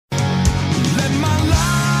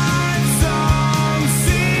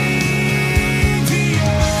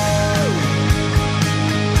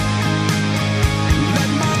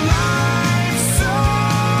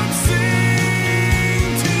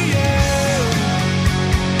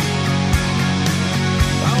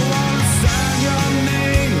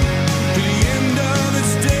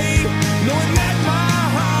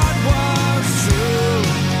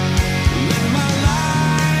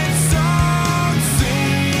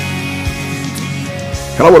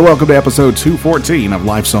Hello and welcome to episode 214 of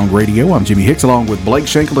Lifesong Radio. I'm Jimmy Hicks along with Blake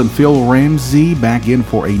Schenkel and Phil Ramsey back in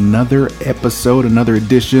for another episode, another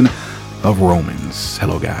edition of Romans.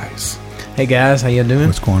 Hello guys. Hey guys, how you doing?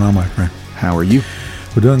 What's going on, my friend? How are you?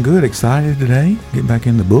 We're doing good. Excited today. Get back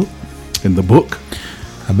in the book. In the book?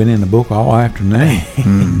 I've been in the book all afternoon.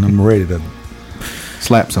 And I'm ready to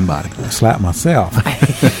slap somebody. Slap myself.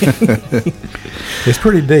 It's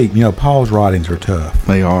pretty deep. You know, Paul's writings are tough.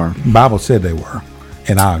 They are. The Bible said they were.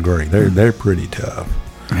 And I agree. They're pretty tough.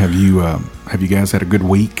 Have you guys had a good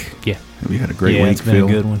week? Yeah. Have you had a great week, it's been Phil?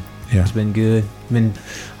 a good one. Yeah. It's been good.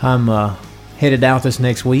 I'm headed out this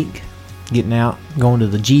next week, going to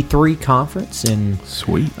the G3 conference in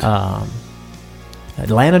Sweet.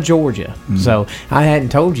 Atlanta, Georgia. So I hadn't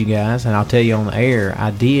told you guys, and I'll tell you on the air, I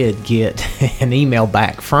did get an email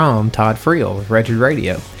back from Todd Friel with Wretched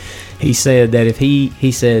Radio. He said that if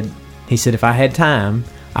if I had time,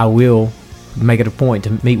 I will make it a point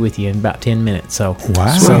to meet with you in about 10 minutes. So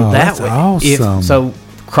wow, so that's awesome. So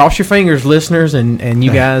cross your fingers, listeners, and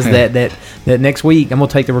you guys that next week I'm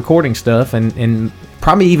gonna take the recording stuff and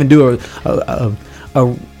probably even do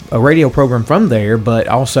a radio program from there, but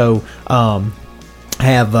also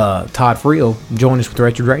have Todd Friel join us with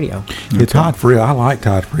Wretched Radio. Yeah, Todd Friel, I like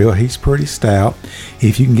Todd Friel. He's pretty stout.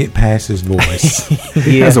 If you can get past his voice,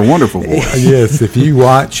 He has a wonderful voice. Yes. If you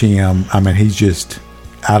watch him, I mean, he's just,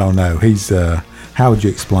 I don't know. He's how would you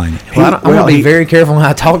explain it? Well, I'm going to be very careful when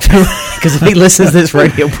I talk to him because if he listens to this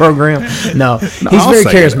radio program, he's very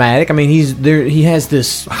charismatic. I mean, he has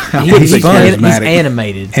this. He's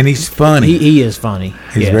animated and he's funny. He is funny.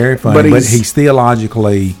 He's very funny, but he's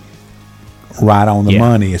theologically right on the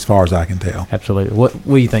money as far as I can tell. Absolutely. What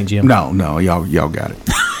do you think, Jim? No, y'all got it.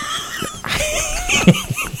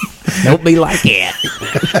 Don't be like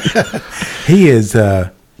that. He is.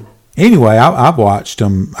 Anyway, I've watched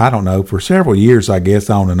him, I don't know, for several years, I guess,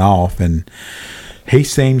 on and off, and he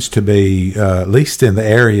seems to be, at least in the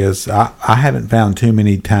areas, I haven't found too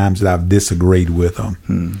many times that I've disagreed with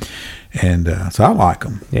him. And so I like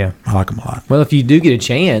him. Yeah. I like him a lot. Well, if you do get a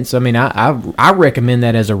chance, I mean, I recommend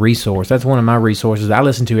that as a resource. That's one of my resources I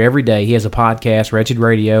listen to every day. He has a podcast, Wretched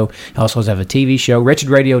Radio. He also has a TV show,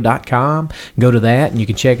 wretchedradio.com. Go to that, and you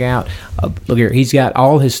can check out, look here, he's got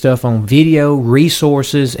all his stuff on video,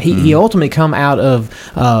 resources. He ultimately come out of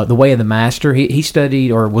The Way of the Master. He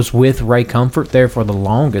studied or was with Ray Comfort there for the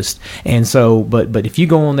longest. And so, but if you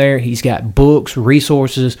go on there, he's got books,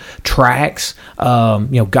 resources, tracks,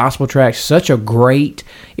 gospel tracks.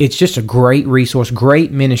 It's just a great resource,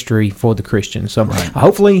 great ministry for the Christians. So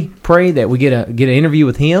hopefully pray that we get an interview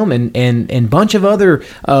with him and bunch of other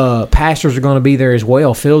pastors are going to be there as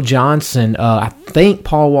well. Phil Johnson, I think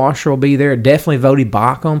Paul Washer will be there. Definitely Vody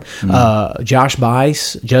Baucham, Josh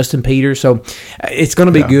Bice, Justin Peters. So it's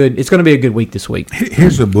going to be good. It's going to be a good week this week.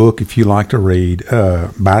 Here's a book if you like to read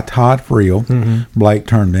by Todd Friel. Blake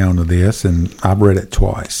turned down to this, and I've read it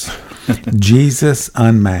twice. Jesus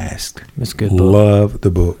Unmasked. That's a good book. Love the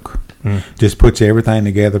book. Just puts everything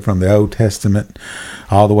together from the Old Testament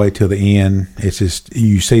all the way to the end. It's just,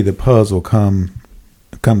 you see the puzzle come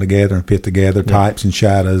together and fit together, types and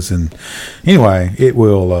shadows. And anyway, it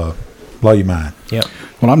will blow your mind. Yep.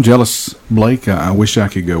 Well, I'm jealous, Blake. I wish I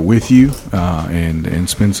could go with you and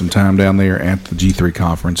spend some time down there at the G3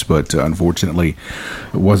 conference, but unfortunately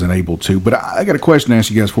wasn't able to. But I got a question to ask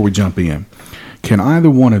you guys before we jump in. Can either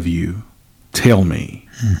one of you tell me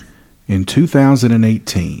in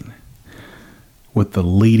 2018 what the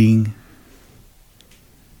leading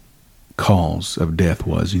cause of death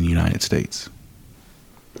was in the United States?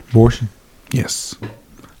 Abortion? Yes.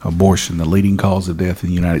 Abortion, the leading cause of death in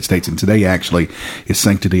the United States. And today actually is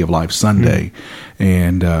Sanctity of Life Sunday.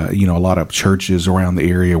 And, a lot of churches around the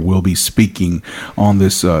area will be speaking on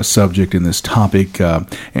this subject and this topic.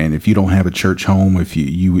 And if you don't have a church home, if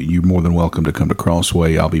you're more than welcome to come to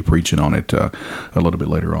Crossway. I'll be preaching on it a little bit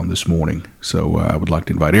later on this morning. So I would like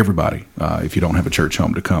to invite everybody, if you don't have a church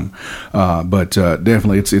home, to come. But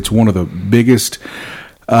definitely it's one of the biggest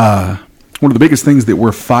things that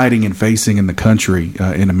we're fighting and facing in the country,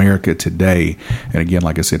 in America today. And again,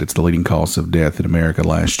 like I said, it's the leading cause of death in America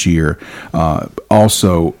last year.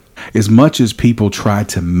 Also, as much as people try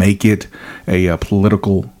to make it a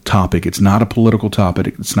political topic, it's not a political topic.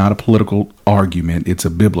 It's not a political argument. It's a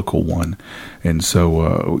biblical one. And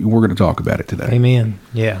so we're going to talk about it today. Amen.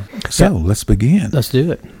 Yeah. So let's begin. Let's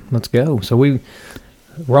do it. Let's go. So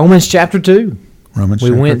Romans chapter 2.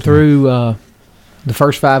 We went through the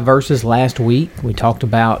first 5 verses last week. We talked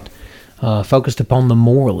about, focused upon the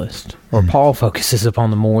moralist. or Paul focuses upon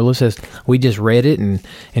the moralists, as we just read it and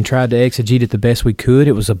tried to exegete it the best we could.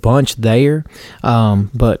 It was a bunch there,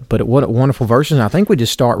 but what wonderful verses. And I think we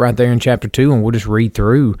just start right there in chapter 2, and we'll just read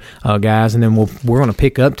through, guys, and then we're going to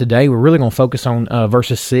pick up today. We're really going to focus on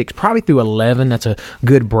verses 6, probably through 11. That's a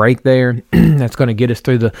good break there. That's going to get us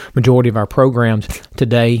through the majority of our programs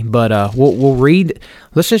today. But we'll read.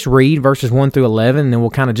 Let's just read verses 1 through 11, and then we'll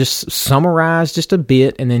kind of just summarize just a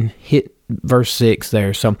bit, and then hit verse 6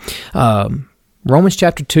 there. So, Romans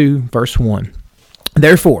chapter 2, verse 1.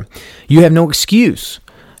 Therefore, you have no excuse,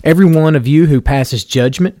 every one of you who passes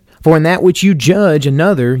judgment, for in that which you judge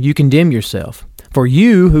another, you condemn yourself. For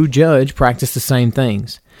you who judge practice the same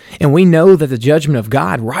things. And we know that the judgment of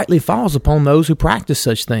God rightly falls upon those who practice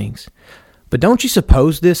such things. But don't you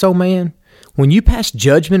suppose this, O man, when you pass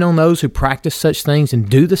judgment on those who practice such things and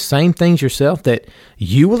do the same things yourself, that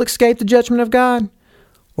you will escape the judgment of God?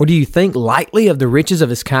 Or do you think lightly of the riches of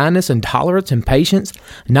his kindness and tolerance and patience,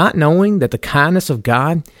 not knowing that the kindness of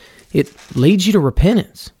God, it leads you to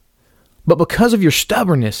repentance? But because of your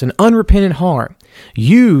stubbornness and unrepentant heart,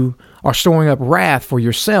 you are storing up wrath for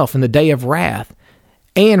yourself in the day of wrath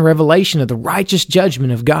and revelation of the righteous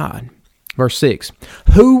judgment of God. Verse 6,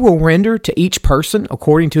 who will render to each person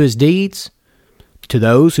according to his deeds? To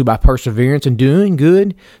those who by perseverance in doing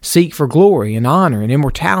good seek for glory and honor and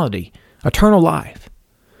immortality, eternal life.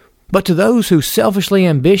 But to those who selfishly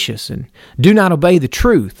ambitious and do not obey the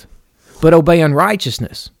truth, but obey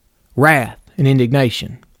unrighteousness, wrath, and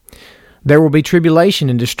indignation. There will be tribulation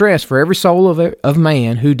and distress for every soul of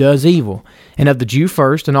man who does evil, and of the Jew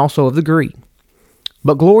first, and also of the Greek.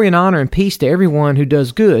 But glory and honor and peace to everyone who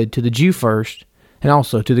does good, to the Jew first, and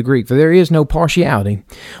also to the Greek. For there is no partiality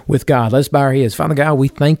with God. Let's bow our heads. Father God, we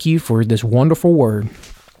thank you for this wonderful word.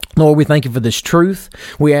 Lord, we thank you for this truth.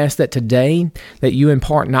 We ask that today that you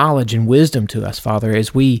impart knowledge and wisdom to us, Father,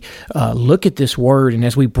 as we look at this word and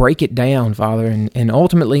as we break it down, Father, and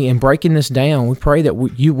ultimately in breaking this down, we pray that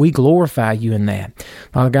we glorify you in that.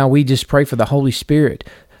 Father God, we just pray for the Holy Spirit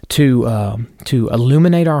to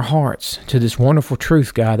illuminate our hearts to this wonderful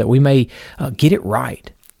truth, God, that we may get it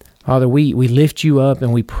right. Father, we lift you up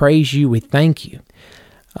and we praise you. We thank you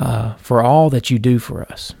for all that you do for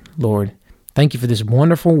us, Lord. Thank you for this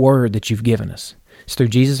wonderful word that you've given us. It's through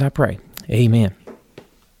Jesus I pray. Amen.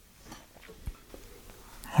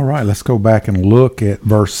 All right, let's go back and look at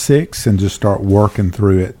verse 6 and just start working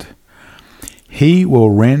through it. He will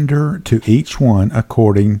render to each one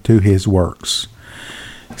according to his works.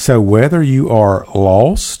 So whether you are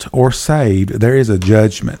lost or saved, there is a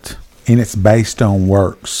judgment, and it's based on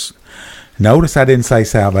works. Notice I didn't say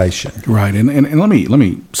salvation. Right, and let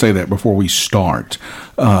me say that before we start,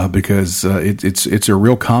 because it's a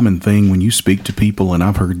real common thing when you speak to people, and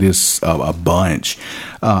I've heard this a bunch.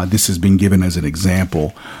 This has been given as an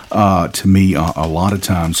example to me a lot of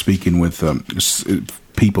times, speaking with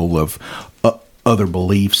people of other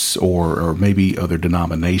beliefs or maybe other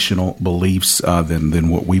denominational beliefs than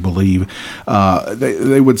what we believe.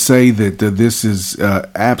 They would say that this is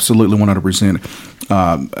absolutely 100%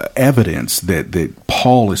 evidence that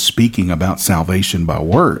Paul is speaking about salvation by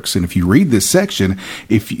works. And if you read this section,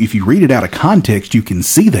 if you read it out of context, you can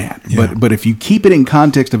see that. Yeah. But if you keep it in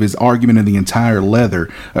context of his argument in the entire letter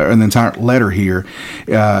here,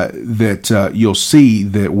 that you'll see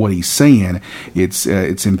that what he's saying, it's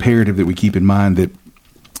imperative that we keep in mind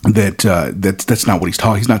that's not what he's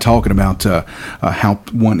talking. He's not talking about how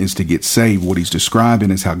one is to get saved. What he's describing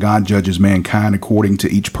is how God judges mankind according to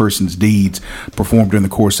each person's deeds performed in the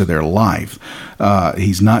course of their life.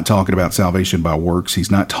 He's not talking about salvation by works. He's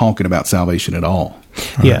not talking about salvation at all.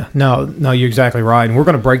 Yeah, no, you're exactly right. And we're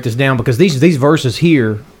going to break this down because these verses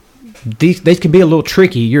here, these can be a little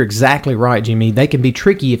tricky. You're exactly right, Jimmy. They can be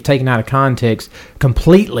tricky if taken out of context,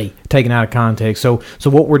 completely taken out of context. So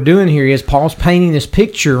what we're doing here is Paul's painting this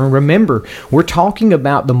picture. And remember, we're talking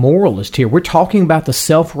about the moralist here. We're talking about the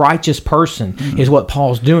self-righteous person is what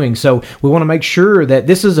Paul's doing. So we want to make sure that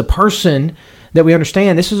this is a person that we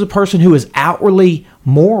understand. This is a person who is outwardly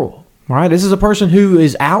moral. Right? This is a person who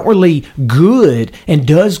is outwardly good and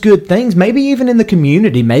does good things, maybe even in the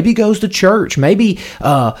community, maybe goes to church, maybe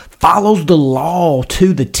follows the law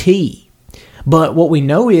to the T. But what we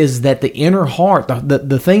know is that the inner heart,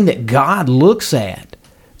 the thing that God looks at,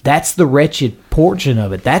 that's the wretched portion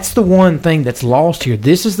of it. That's the one thing that's lost here.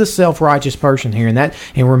 This is the self-righteous person here.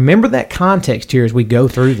 And remember that context here as we go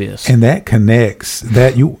through this. And that connects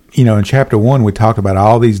that, you know, in chapter 1, we talked about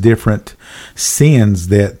all these different sins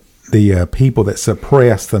that people that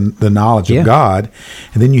suppress the knowledge Yeah. of God.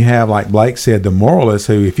 And then you have, like Blake said, the moralists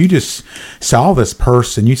who, if you just saw this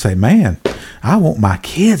person, you say, man, I want my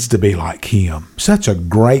kids to be like him. Such a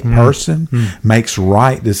great person, makes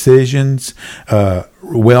right decisions,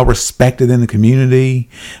 well respected in the community.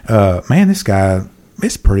 Man, this guy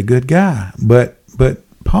is a pretty good guy. But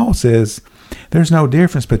Paul says there's no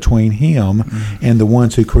difference between him and the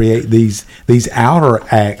ones who create these outer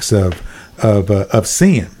acts of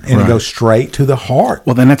sin, and it goes straight to the heart.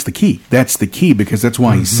 Well, then that's the key. That's the key, because that's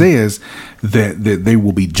why he says that they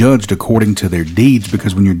will be judged according to their deeds,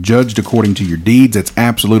 because when you're judged according to your deeds, that's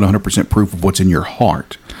absolute 100% proof of what's in your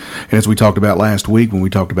heart. And as we talked about last week when we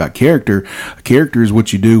talked about character is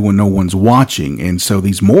what you do when no one's watching. And so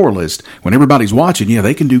these moralists, when everybody's watching,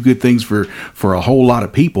 they can do good things for a whole lot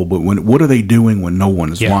of people, but what are they doing when no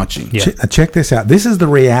one is watching? Yeah. Check this out. This is the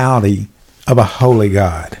reality of a holy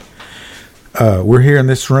God. We're here in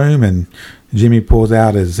this room, and Jimmy pulls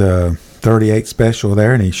out his 38 special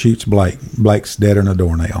there, and he shoots Blake. Blake's dead on a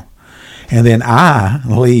doornail. And then I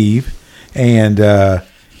leave and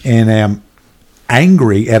am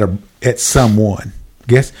angry at someone.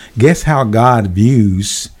 Guess how God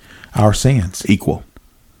views our sins? Equal.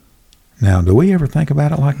 Now, do we ever think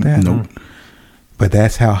about it like that? Nope. But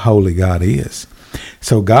that's how holy God is.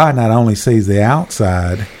 So God not only sees the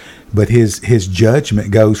outside, but his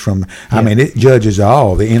judgment goes from, it judges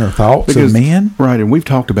all the inner thoughts of men. Right, and we've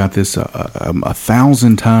talked about this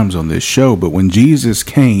 1,000 times on this show, but when Jesus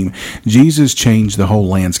came, Jesus changed the whole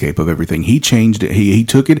landscape of everything. He changed it. He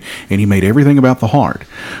took it, and he made everything about the heart.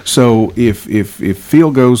 So if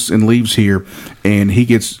Phil goes and leaves here, and he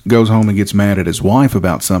goes home and gets mad at his wife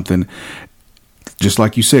about something, just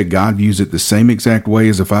like you said, God views it the same exact way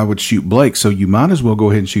as if I would shoot Blake. So you might as well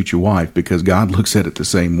go ahead and shoot your wife, because God looks at it the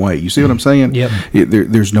same way. You see what I'm saying? Yep.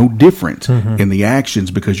 There's no difference in the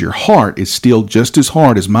actions, because your heart is still just as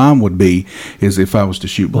hard as mine would be as if I was to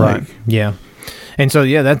shoot Blake. Right. Yeah. And so,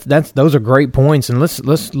 that's those are great points. And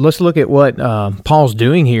let's look at what Paul's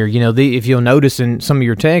doing here. If you'll notice in some of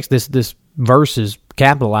your text, this verse is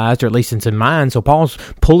capitalized, or at least it's in mine. So Paul's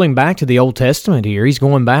pulling back to the Old Testament here. He's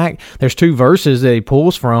going back. There's two verses that he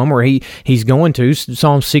pulls from where he's going to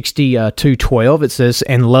Psalm 62:12. It says,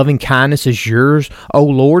 "And loving kindness is yours, O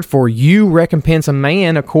Lord, for you recompense a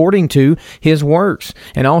man according to his works."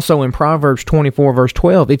 And also in Proverbs 24 verse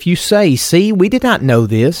 12, "If you say, see, we did not know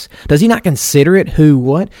this, does he not consider it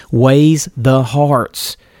who weighs the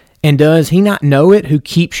hearts? And does he not know it who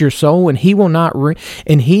keeps your soul? And he will not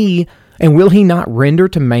and will he not render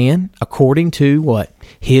to man according to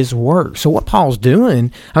his work?" So what Paul's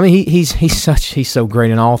doing, he's so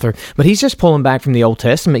great an author, but he's just pulling back from the Old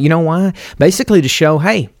Testament. You know why? Basically to show,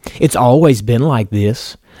 hey, it's always been like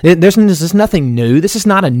this. This is nothing new. This is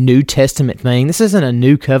not a New Testament thing. This isn't a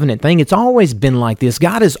New Covenant thing. It's always been like this.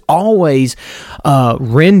 God has always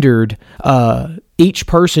rendered each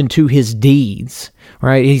person to his deeds,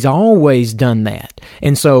 right? He's always done that.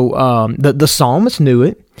 And so the psalmist knew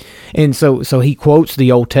it. And so he quotes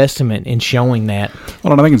the Old Testament in showing that.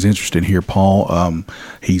 Well, and I think it's interesting here, Paul.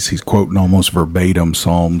 He's quoting almost verbatim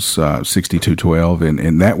Psalms 62:12,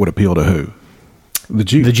 and that would appeal to who? The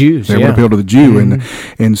Jew. The Jews. They would appeal to the Jew,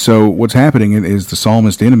 and so what's happening is the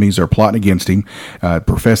psalmist's enemies are plotting against him,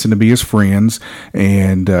 professing to be his friends,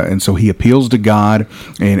 and so he appeals to God,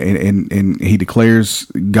 and he declares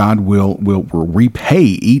God will repay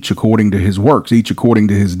each according to his works, each according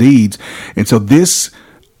to his deeds, and so this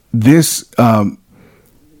is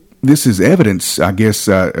evidence, I guess,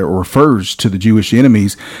 refers to the Jewish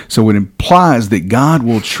enemies. So it implies that God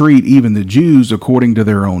will treat even the Jews according to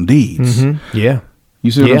their own deeds. Mm-hmm. Yeah. You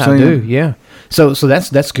see what I'm saying? Yeah, I do. Yeah. So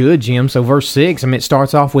that's good, Jim. So verse 6, it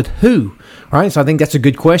starts off with who, right? So I think that's a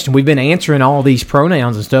good question. We've been answering all these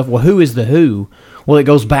pronouns and stuff. Well, who is the who? Well, it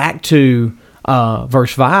goes back to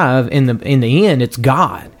verse 5. In the end, it's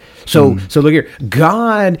God. So look here,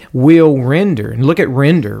 God will render, and look at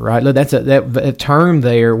render, right? Look, that's that term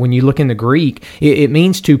there. When you look in the Greek, it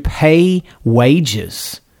means to pay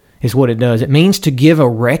wages, is what it does. It means to give a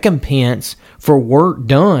recompense for work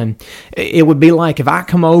done. It would be like if I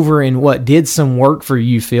come over and did some work for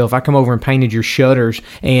you, Phil. If I come over and painted your shutters,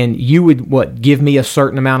 and you would give me a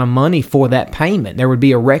certain amount of money for that payment. There would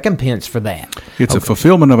be a recompense for that. It's a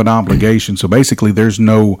fulfillment of an obligation. So basically,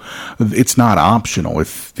 it's not optional.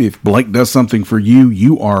 If Blake does something for you,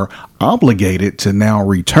 you are obligated to now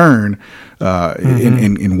return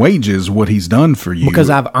in wages what he's done for you,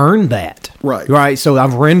 because I've earned that. Right. So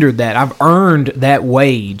I've rendered that. I've earned that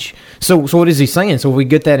wage. So what is he saying? So if we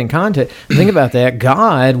get that in context, think about that.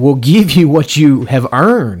 God will give you what you have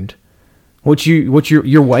earned. What's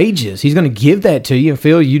your wages? He's going to give that to you.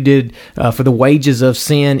 Phil, you did for the wages of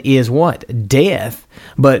sin is what? Death.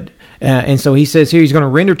 But and so he says here he's going to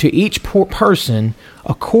render to each person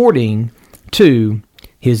according to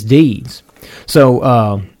his deeds.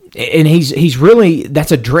 So and he's really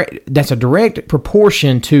that's a direct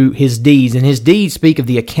proportion to his deeds, and his deeds speak of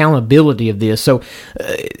the accountability of this. So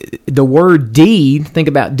the word deed, think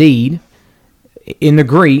about deed. In the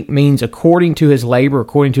Greek means according to his labor,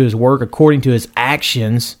 according to his work, according to his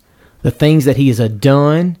actions, the things that he has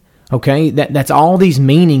done. Okay, that's all these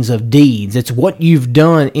meanings of deeds. It's what you've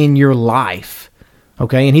done in your life.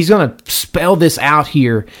 Okay, and he's going to spell this out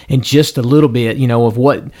here in just a little bit, of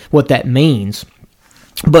what that means.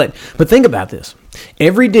 But think about this: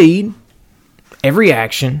 every deed, every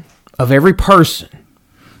action of every person.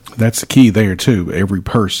 That's the key there, too. Every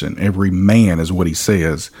person, every man is what he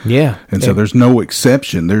says. Yeah. And so there's no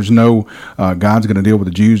exception. There's no, God's going to deal with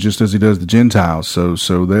the Jews just as he does the Gentiles. So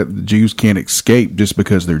that the Jews can't escape just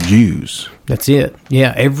because they're Jews. That's it.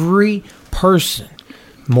 Yeah. Every person,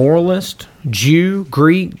 moralist, Jew,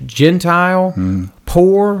 Greek, Gentile,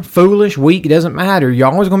 poor, foolish, weak, it doesn't matter.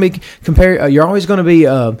 You're always going to be you're always going to be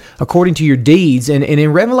according to your deeds. And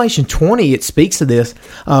in Revelation 20, it speaks to this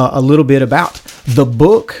a little bit about the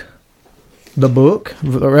book,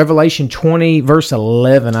 Revelation 20, verse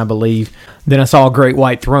 11, I believe. Then I saw a great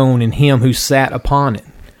white throne and him who sat upon it.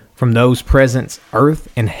 From those present,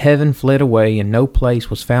 earth and heaven fled away, and no place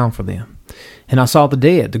was found for them. And I saw the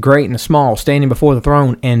dead, the great and the small, standing before the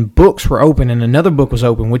throne, and books were open, and another book was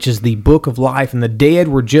open, which is the book of life. And the dead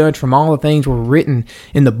were judged from all the things were written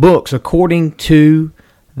in the books according to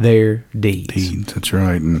their deeds. That's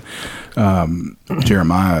right. And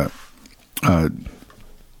Jeremiah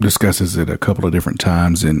discusses it a couple of different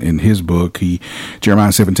times in his book.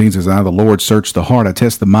 Jeremiah 17 says, I, the Lord, search the heart. I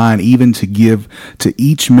test the mind, even to give to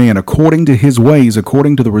each man according to his ways,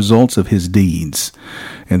 according to the results of his deeds.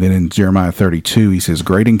 And then in Jeremiah 32, he says,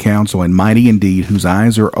 great in counsel and mighty indeed, whose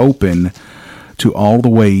eyes are open to all the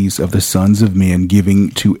ways of the sons of men, giving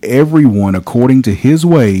to everyone according to his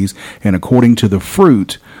ways and according to the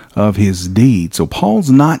fruit of his deeds. So Paul's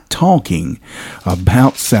not talking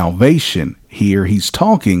about salvation here. He's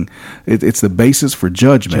talking, it's the basis for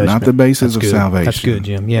judgment, not the basis of salvation. That's good,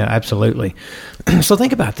 Jim. Yeah, absolutely. So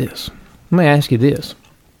think about this. Let me ask you this.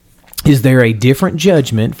 Is there a different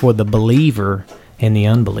judgment for the believer and the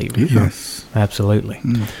unbeliever? Yes. Absolutely.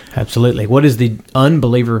 Absolutely. What is the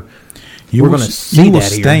unbeliever? We're going to see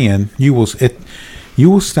that here. You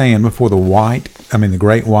will stand before the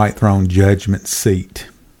great white throne judgment seat.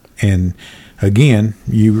 And again,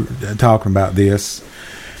 you talking about this,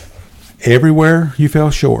 everywhere you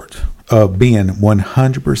fell short of being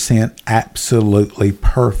 100% absolutely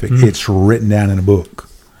perfect, it's written down in a book.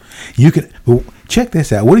 You can check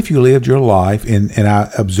this out. What if you lived your life and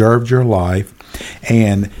I observed your life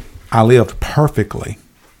and I lived perfectly?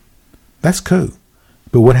 That's cool.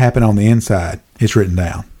 But what happened on the inside? It's written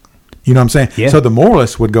down. You know what I'm saying? Yeah. So the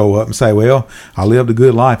moralist would go up and say, well, I lived a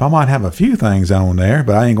good life. I might have a few things on there,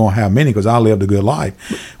 but I ain't going to have many because I lived a good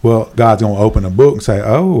life. Well, God's going to open a book and say,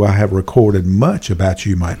 oh, I have recorded much about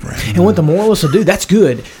you, my friend. And what the moralist will do, that's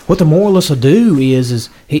good. What the moralist will do is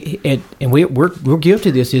we're guilty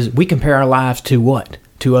of this, is we compare our lives to what?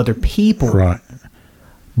 To other people. Right.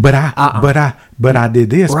 But I did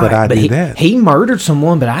this, right. But I did that. He murdered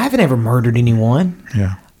someone, but I haven't ever murdered anyone.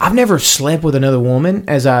 Yeah. I've never slept with another woman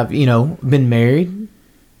as I've, been married.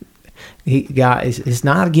 It's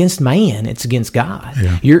not against man; it's against God.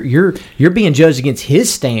 Yeah. You're being judged against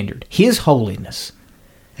His standard, His holiness.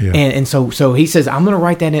 Yeah. And so he says, I'm going to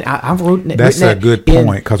write that in. I've wrote that. That's a good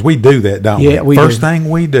point, because we do that, don't we? Yeah, we First do. thing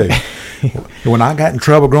we do. When I got in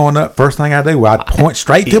trouble growing up, first thing I do, I'd point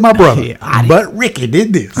straight to my brother. But Ricky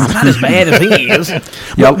did this. I'm not as bad as he is.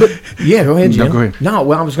 Go ahead, Jim. No, go ahead. No,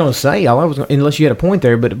 well, I was going to say, unless you had a point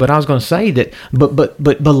there, but I was going to say that, but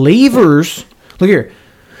believers, look here,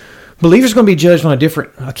 believers are going to be judged on a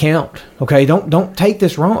different account. Okay, don't take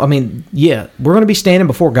this wrong. I mean, yeah, we're going to be standing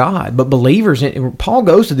before God, but believers, and Paul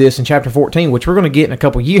goes to this in chapter 14, which we're going to get in a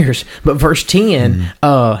couple years. But verse 10,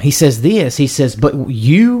 he says this. He says, "But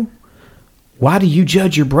you, why do you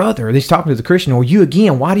judge your brother?" He's talking to the Christian. Or you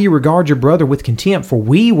again, why do you regard your brother with contempt? For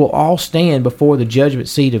we will all stand before the judgment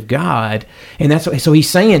seat of God. And so he's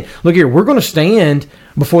saying, look here, we're going to stand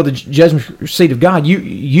before the judgment seat of God.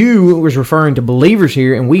 You was referring to believers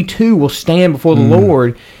here, and we too will stand before the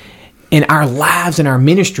Lord, and our lives and our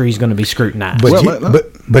ministry is going to be scrutinized.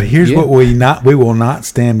 But here's what we will not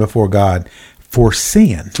stand before God for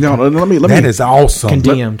sin. No, that is awesome.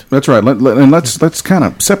 Condemned. That's right. Let's kind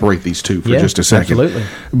of separate these two for just a second. Absolutely.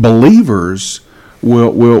 Believers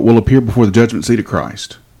will appear before the judgment seat of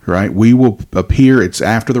Christ. Right, we will appear. It's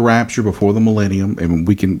after the rapture, before the millennium, and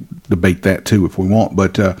we can debate that too if we want.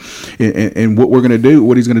 But and what we're going to do,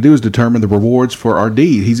 what he's going to do, is determine the rewards for our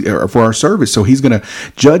deed. For our service. So he's going to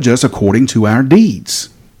judge us according to our deeds,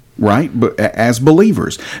 right? But as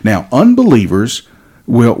believers, now unbelievers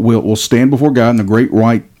will stand before God in the great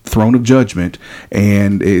white throne of judgment,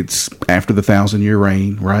 and it's after the 1,000-year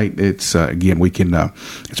reign, right? It's again, we can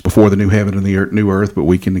it's before the new heaven and the new earth, but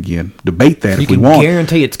we can again debate that if we want. You can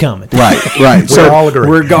guarantee it's coming, right? So all agree.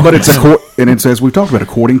 We're going. But and it says, we've talked about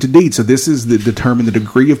according to deeds. So this is determine the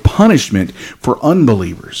degree of punishment for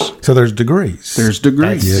unbelievers. So there's degrees. There's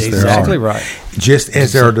degrees. That's exactly right. Just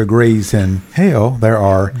as there are degrees in hell, there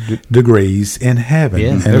are degrees in heaven.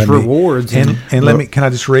 Yeah, and there's rewards. And let me. Can I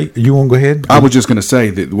just read? You want to go ahead? I was just going to say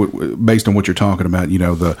that based on what you're talking about,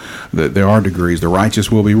 there are degrees. The righteous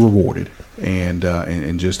will be rewarded,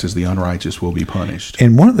 and just as the unrighteous will be punished.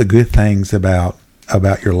 And one of the good things about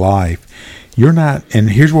your life, you're not. And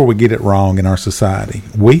here's where we get it wrong in our society.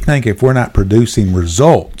 We think if we're not producing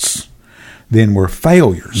results, then we're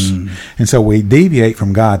failures. And so we deviate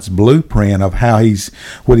from God's blueprint of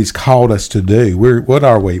what he's called us to do. What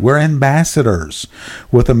are we? We're ambassadors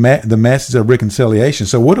with the message of reconciliation.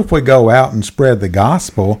 So what if we go out and spread the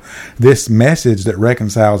gospel, this message that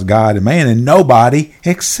reconciles God and man, and nobody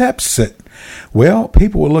accepts it? Well,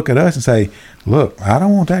 people will look at us and say, look, I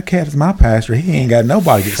don't want that cat as my pastor. He ain't got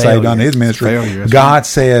nobody get saved on his ministry. Failure, God right.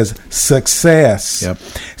 says success. Yep.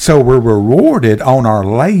 So we're rewarded on our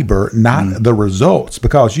labor, not the results,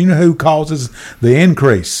 because you know who causes the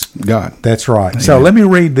increase? God. That's right. Amen. So let me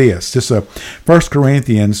read this. Just 1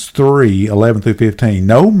 Corinthians 3:11-15.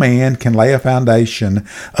 No man can lay a foundation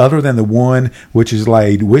other than the one which is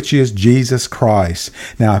laid, which is Jesus Christ.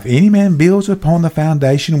 Now, if any man builds upon the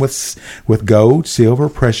foundation with gold, silver,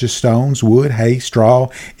 precious stones, wood, hay, straw,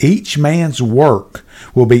 each man's work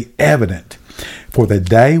will be evident, for the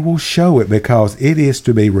day will show it, because it is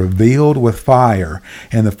to be revealed with fire,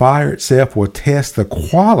 and the fire itself will test the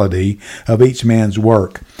quality of each man's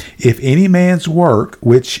work. If any man's work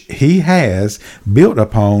which he has built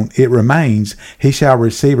upon it remains, he shall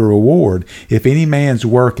receive a reward. If any man's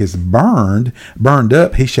work is burned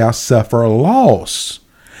up, he shall suffer a loss.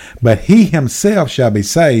 But he himself shall be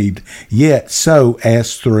saved, yet so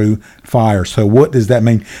as through fire. So what does that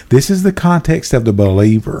mean? This is the context of the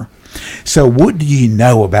believer. So what do you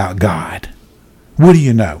know about God? What do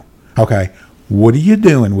you know? Okay, what are you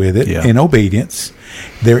doing with it in obedience?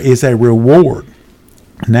 There is a reward.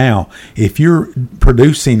 Now, if you're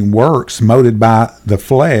producing works molded by the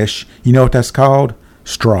flesh, you know what that's called?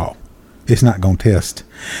 Straw. It's not going to test.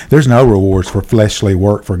 There's no rewards for fleshly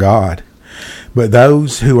work for God. But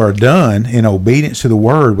those who are done in obedience to the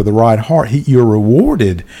word with the right heart, you're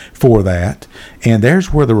rewarded for that. And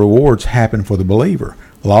there's where the rewards happen for the believer.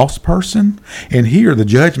 Lost person, and here the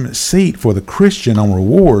judgment seat for the Christian on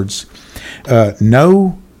rewards,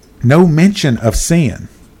 no mention of sin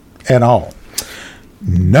at all.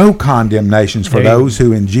 No condemnations for those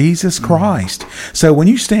who in Jesus Christ. So when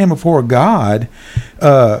you stand before God,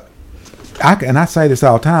 I say this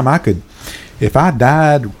all the time, if I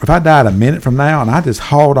died a minute from now and I just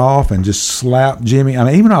hauled off and just slapped Jimmy, I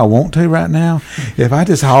mean, even though I want to right now, if I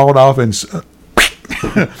just hauled off and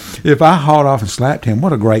slapped him,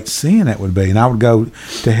 what a great sin that would be. And I would go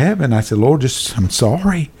to heaven. I said, Lord, I'm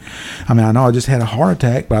sorry. I mean, I know I just had a heart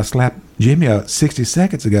attack, but I slapped Jimmy 60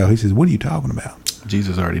 seconds ago. He says, what are you talking about?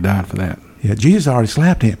 Jesus already died for that. Yeah, Jesus already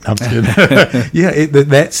slapped him. I'm kidding.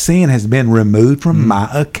 That sin has been removed from my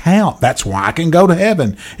account. That's why I can go to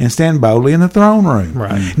heaven and stand boldly in the throne room.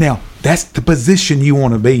 Right. Now, that's the position you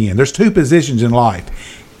want to be in. There's two positions in life.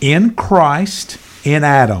 In Christ, in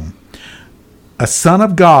Adam. A son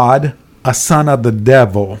of God, a son of the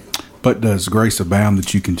devil. But does grace abound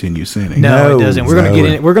that you continue sinning? No, it doesn't. We're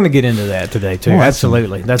going to get into that today too. Well,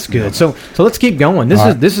 absolutely, that's good. So let's keep going. This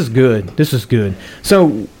is good. This is good.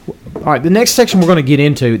 So, all right, the next section we're going to get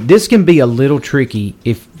into. This can be a little tricky.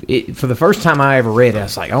 For the first time I ever read it, I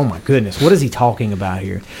was like, oh my goodness, what is he talking about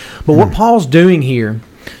here? But what Paul's doing here.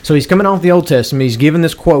 So he's coming off the Old Testament. He's given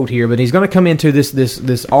this quote here, but he's going to come into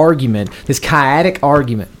this argument, this chaotic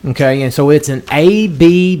argument. Okay, and so it's an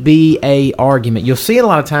A-B-B-A argument. You'll see it a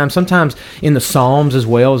lot of times, sometimes in the Psalms as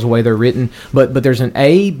well as the way they're written. But there's an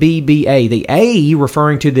A-B-B-A. The A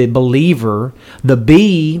referring to the believer, the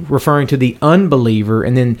B referring to the unbeliever,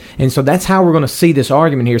 and so that's how we're going to see this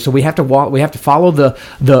argument here. So we have to follow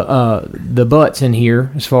the buts in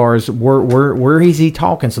here as far as where is he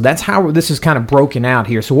talking. So that's how this is kind of broken out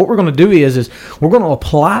here. So what we're going to do is we're going to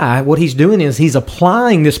apply, what he's doing is he's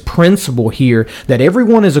applying this principle here that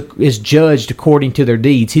everyone is judged according to their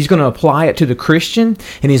deeds. He's going to apply it to the Christian,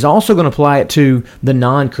 and he's also going to apply it to the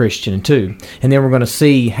non-Christian too. And then we're going to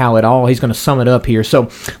see how he's going to sum it up here. So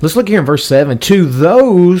let's look here in verse 7. To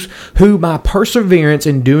those who by perseverance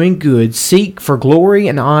in doing good seek for glory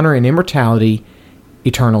and honor and immortality,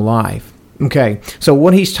 eternal life. Okay, so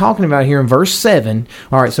what he's talking about here in verse 7,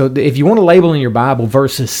 all right, so if you want to label in your Bible,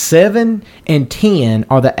 verses 7 and 10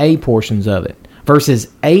 are the A portions of it.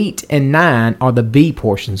 Verses 8 and 9 are the B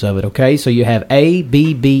portions of it, okay? So you have A,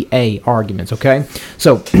 B, B, A arguments, okay?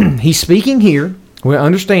 So he's speaking here. We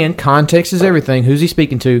understand context is everything. Who's he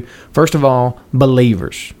speaking to? First of all,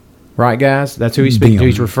 believers. Right, guys? That's who he's speaking to.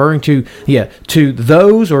 He's referring to, to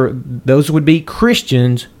those would be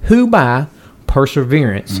Christians who by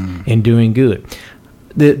perseverance in doing good.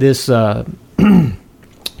 This word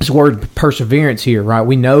perseverance here, right?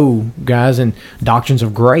 We know, guys, in doctrines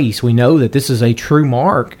of grace, we know that this is a true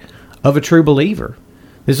mark of a true believer.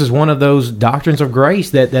 This is one of those doctrines of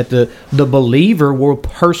grace that the believer will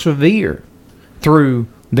persevere through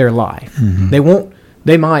their life.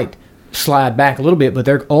 They might slide back a little bit, but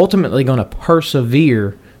they're ultimately going to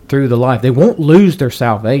persevere through the life. They won't lose their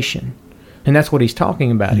salvation. And that's what he's talking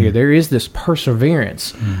about here. There is this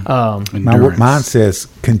perseverance. Mine says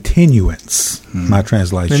continuance, my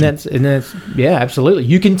translation. And that's absolutely.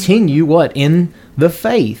 You continue what? In the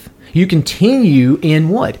faith. You continue in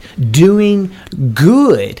what? Doing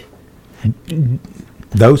good.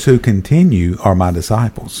 Those who continue are my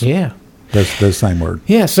disciples. Yeah. That's the same word.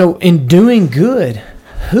 Yeah, so in doing good,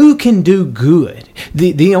 who can do good?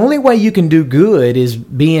 The only way you can do good is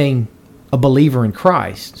being a believer in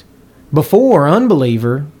Christ. Before,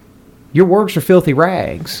 unbeliever, your works are filthy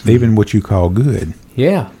rags. Even what you call good.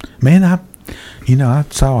 Yeah. Man, I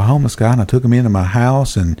saw a homeless guy and I took him into my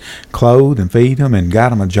house and clothed and feed him and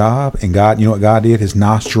got him a job. And God, you know what God did? His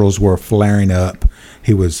nostrils were flaring up.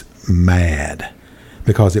 He was mad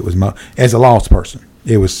because it was, as a lost person,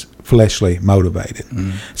 it was fleshly motivated.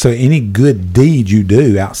 So any good deed you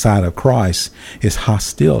do outside of Christ is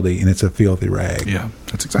hostility, and it's a filthy rag. Yeah,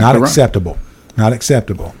 that's exactly not acceptable. Not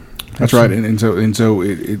acceptable. That's right, and so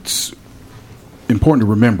it's important to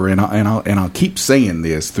remember, and I'll keep saying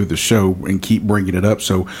this through the show and keep bringing it up,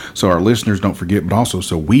 so our listeners don't forget, but also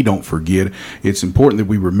so we don't forget. It's important that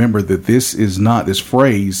we remember that this is not this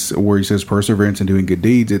phrase where he says perseverance in doing good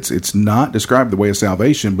deeds. It's not described the way of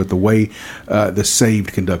salvation, but the way the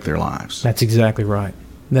saved conduct their lives. That's exactly right.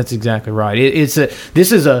 That's exactly right. This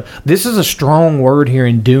is a strong word here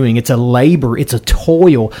in doing. It's a labor. It's a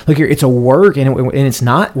toil. Look here, it's a work, and it's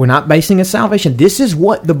not. We're not basing a salvation. This is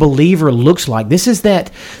what the believer looks like. This is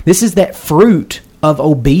that fruit of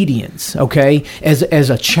obedience. Okay, as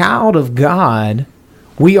a child of God,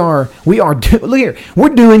 we are. Look here,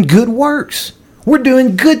 we're doing good works. We're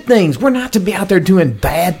doing good things. We're not to be out there doing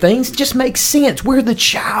bad things. It just makes sense. We're the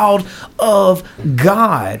child of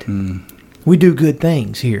God. We do good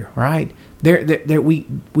things here, right?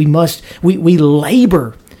 We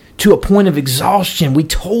labor to a point of exhaustion. We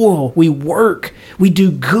toil, we work, we do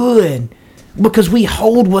good because we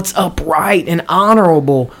hold what's upright and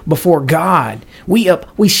honorable before God.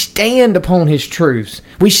 We stand upon His truths.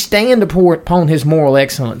 We stand upon His moral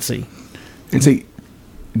excellency. And see,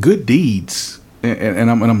 good deeds. And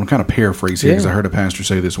I'm going to kind of paraphrase here because I heard a pastor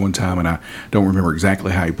say this one time, and I don't remember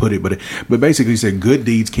exactly how he put it, but basically he said good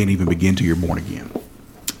deeds can't even begin till you're born again.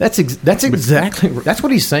 That's exactly that's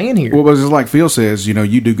what he's saying here. Well, it's like Phil says,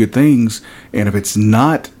 you do good things, and if it's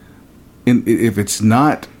not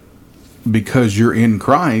because you're in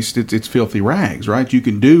Christ, it's filthy rags, right? You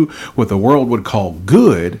can do what the world would call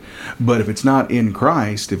good, but if it's not in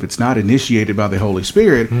Christ, if it's not initiated by the Holy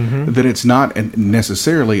Spirit, then it's not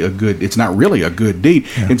necessarily it's not really a good deed.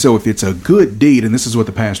 Yeah. And so if it's a good deed, and this is what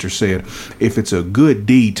the pastor said, if it's a good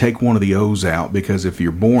deed, take one of the O's out, because if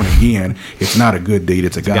you're born again, it's not a good deed,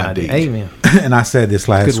 it's a God deed. Amen. And I said this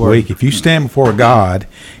last week, if you stand before God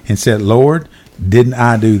and said, Lord, didn't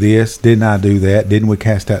I do this? Didn't I do that? Didn't we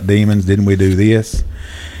cast out demons? Didn't we do this?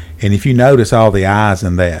 And if you notice all the I's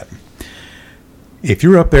in that, if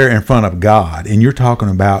you're up there in front of God and you're talking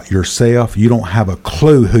about yourself, you don't have a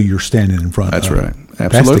clue who you're standing in front of. That's right.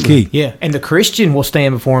 That's Absolutely. the key. Yeah, and the Christian will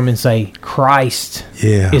stand before him and say, Christ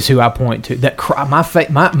is who I point to.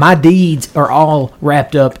 That my deeds are all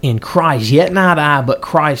wrapped up in Christ. Yet not I, but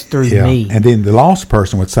Christ through me. And then the lost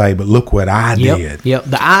person would say, but look what I did. Yep,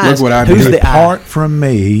 the eyes. Look what I who's did. the Apart from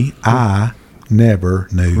me, I never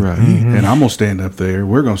knew. Right. And I'm going to stand up there.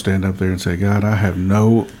 We're going to stand up there and say, God, I have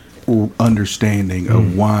no understanding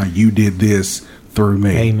of why you did this through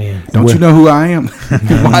me. Amen. Don't you know who I am?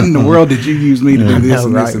 Why in the world did you use me to do this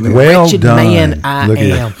and this and that? Well Wretched done. man I Look at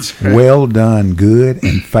am. that. Well done, good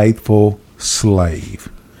and faithful slave.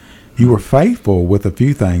 You were faithful with a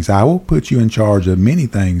few things. I will put you in charge of many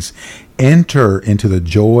things. Enter into the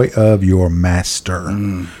joy of your master.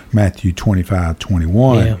 Matthew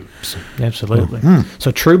 25:21. Yeah, absolutely.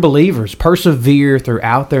 So true believers persevere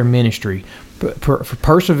throughout their ministry,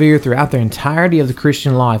 persevere throughout the entirety of the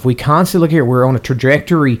Christian life. We constantly, look here, we're on a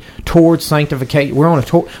trajectory towards sanctification. We're on a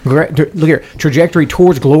look here, trajectory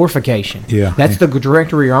towards glorification. Yeah, that's the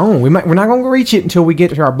trajectory we're on. We're not going to reach it until we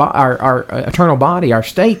get to our eternal body, our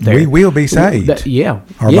state there. We will be saved.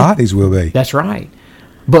 Our bodies will be. That's right.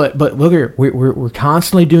 But look here, we're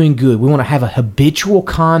constantly doing good. We want to have a habitual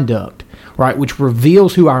conduct, right, which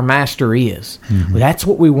reveals who our master is. That's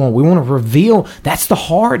what we want. We want to reveal. That's the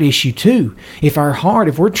heart issue too. If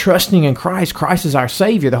we're trusting in Christ, Christ is our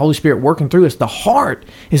Savior, the Holy Spirit working through us, the heart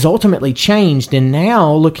is ultimately changed. And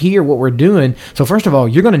now look here what we're doing. So first of all,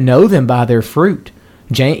 you're going to know them by their fruit.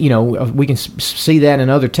 We can see that in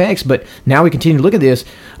other texts, but now we continue to look at this.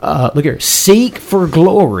 Look here, seek for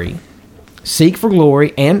glory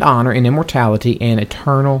and honor and immortality and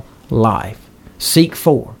eternal life. Seek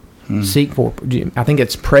for. I think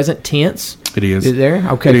it's present tense. It is. Is it there?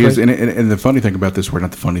 Okay. It is. And the funny thing about this word,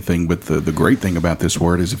 not the funny thing, but the great thing about this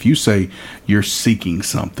word is if you say you're seeking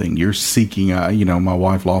something, you're seeking, my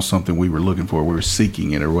wife lost something we were looking for, we were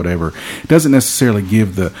seeking it or whatever, it doesn't necessarily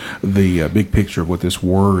give the big picture of what this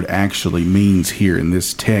word actually means here in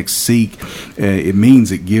this text. Seek, it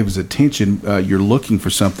means it gives attention. You're looking for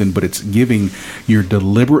something, but it's you're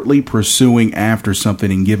deliberately pursuing after something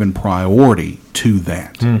and giving priority to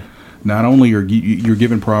that. Not only are you're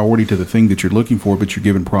giving priority to the thing that you're looking for, but you're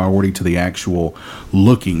giving priority to the actual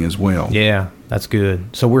looking as well. Yeah, that's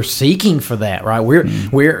good. So we're seeking for that, right? We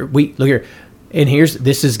look here, and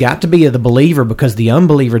this has got to be of the believer, because the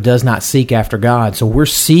unbeliever does not seek after God. So we're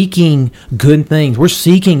seeking good things. We're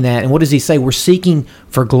seeking that, and what does he say? We're seeking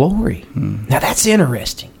for glory. Now that's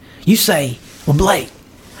interesting. You say, well, Blake,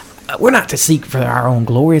 we're not to seek for our own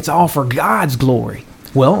glory. It's all for God's glory.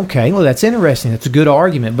 Well, okay. Well, that's interesting. That's a good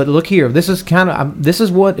argument. But look here. This is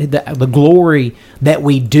what the glory that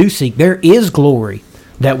we do seek. There is glory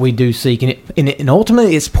that we do seek, and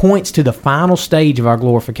ultimately it points to the final stage of our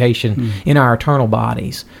glorification in our eternal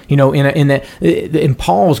bodies. And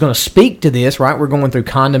Paul is going to speak to this. Right? We're going through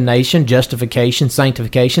condemnation, justification,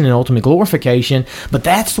 sanctification, and ultimate glorification. But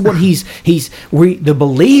that's what the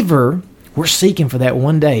believer. We're seeking for that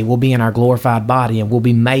one day. We'll be in our glorified body, and we'll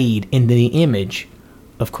be made in the image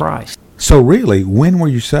of Christ. So really, when were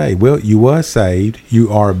you saved? Well, you was saved,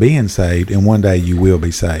 you are being saved, and one day you will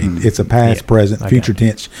be saved. It's a past, present, future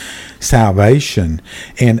tense salvation.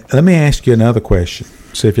 And let me ask you another question.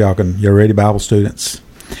 See if you're ready, Bible students?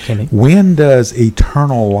 When does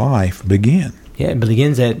eternal life begin? Yeah, it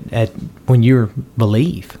begins at when you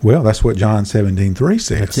believe. Well, that's what John 17:3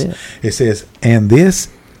 says. That's it. It says, And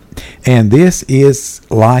this is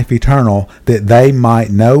life eternal, that they might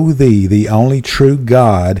know thee, the only true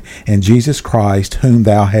God, and Jesus Christ, whom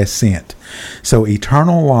thou hast sent. So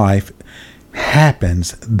eternal life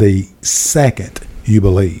happens the second you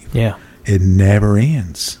believe. Yeah. It never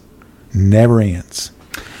ends. Never ends.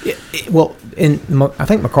 I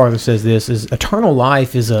think MacArthur says this is eternal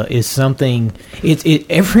life is something.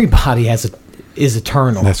 Everybody is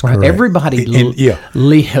eternal. That's right? correct. Everybody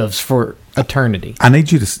lives for eternity. I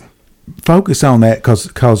need you to focus on that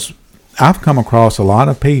because I've come across a lot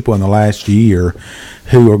of people in the last year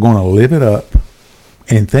who are going to live it up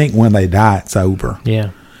and think when they die it's over.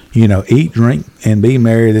 Yeah. Eat, drink, and be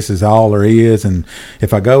merry. This is all there is. And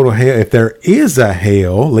if I go to hell, if there is a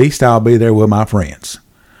hell, at least I'll be there with my friends.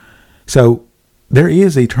 So there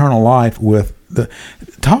is eternal life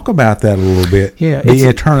talk about that a little bit. Yeah. The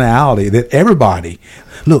eternality that everybody,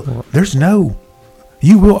 look,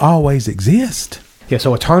 you will always exist. Yeah,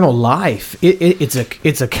 so eternal life, it's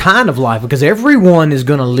a kind of life because everyone is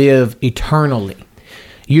going to live eternally.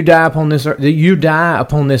 You die upon this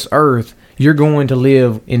earth, you're going to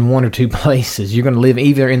live in one or two places. You're going to live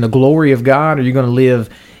either in the glory of God or you're going to live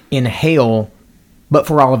in hell, but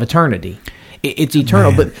for all of eternity. It's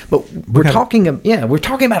eternal, but we're talking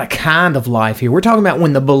about a kind of life here. We're talking about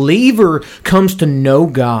when the believer comes to know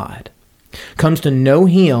God, comes to know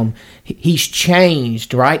Him, he's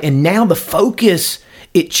changed, right? And now the focus,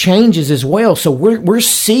 it changes as well. So we're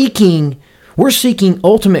seeking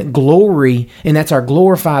ultimate glory, and that's our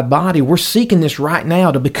glorified body. We're seeking this right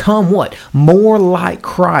now to become what? More like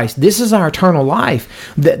Christ. This is our eternal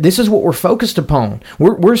life. This is what we're focused upon.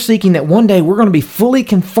 We're seeking that one day we're going to be fully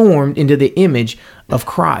conformed into the image of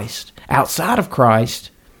Christ. outside of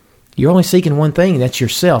Christ, you're only seeking one thing. That's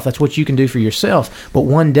yourself. That's what you can do for yourself. But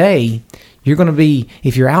one day, you're going to be,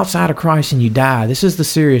 if you're outside of Christ and you die, this is the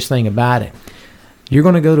serious thing about it. You're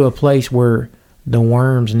going to go to a place where the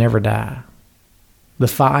worms never die. The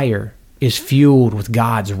fire is fueled with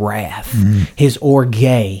God's wrath, His orge,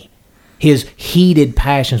 His heated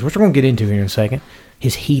passions, which we're going to get into here in a second.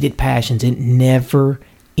 His heated passions, it never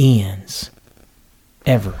ends.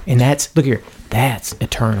 Ever. And that's, look here, that's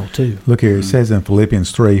eternal too. Look here, it says in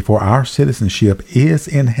Philippians 3, for our citizenship is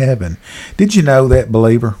in heaven. Did you know that,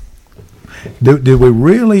 believer? Do we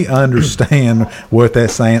really understand what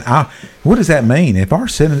that's saying? What does that mean? If our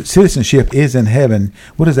citizenship is in heaven,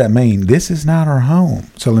 what does that mean? This is not our home.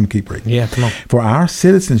 So let me keep reading. Yeah, come on. For our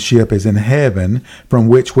citizenship is in heaven, from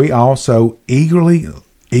which we also eagerly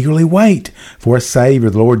wait for a Savior,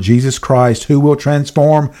 the Lord Jesus Christ, who will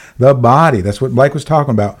transform the body. That's what Blake was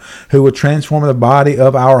talking about. Who will transform the body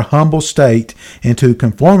of our humble state into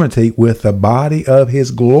conformity with the body of His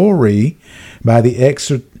glory by the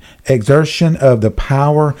exertion of the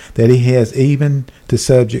power that He has even to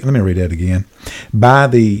subject. Let me read that again. By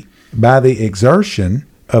the exertion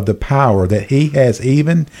of the power that He has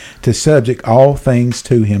even to subject all things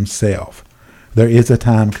to Himself. There is a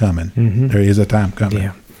time coming. Mm-hmm. There is a time coming.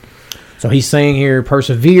 Yeah. So he's saying here,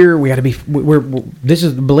 persevere. We got to be. This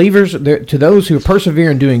is the believers. To those who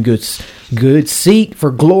persevere in doing good, seek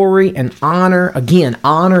for glory and honor. Again,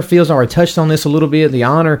 honor feels. I touched on this a little bit. The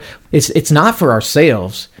honor. It's not for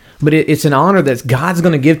ourselves, but it's an honor that God's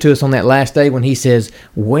going to give to us on that last day when He says,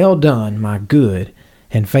 "Well done, my good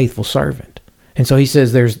and faithful servant." And so He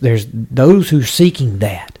says, there's those who are seeking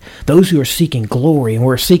that, those who are seeking glory, and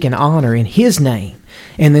we're seeking honor in His name.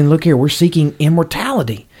 And then look here, we're seeking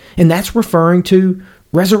immortality. And that's referring to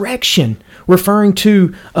resurrection, referring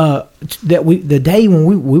to the day when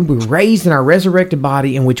we will be raised in our resurrected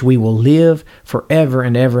body, in which we will live forever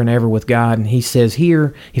and ever and ever with God. And He says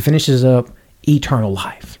here, He finishes up, eternal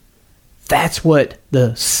life. That's what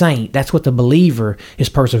the saint, that's what the believer is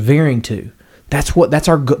persevering to. That's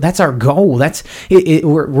our goal. That's it.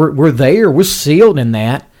 We're there. We're sealed in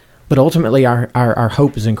that. But ultimately, our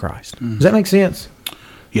hope is in Christ. Does that make sense?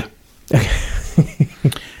 Yeah. Okay.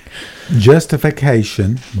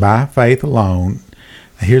 Justification by faith alone.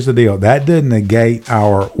 Here's the deal. That doesn't negate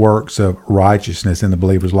our works of righteousness in the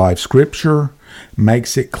believer's life. Scripture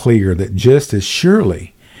makes it clear that just as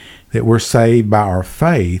surely that we're saved by our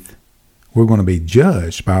faith, we're going to be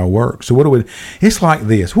judged by our works. So it's like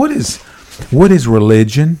this. What is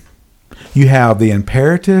religion? You have the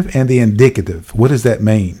imperative and the indicative. What does that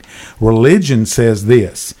mean? Religion says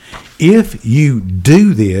this: if you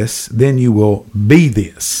do this, then you will be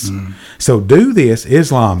this. So do this.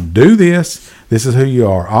 Islam, do this. This is who you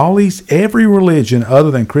are. Every religion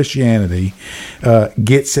other than Christianity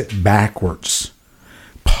gets it backwards.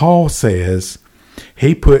 Paul says,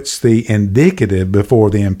 he puts the indicative before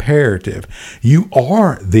the imperative. You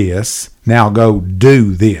are this, now go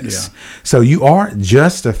do this. Yeah. So you are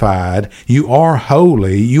justified, you are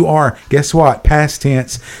holy, you are, guess what, past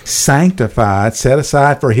tense, sanctified, set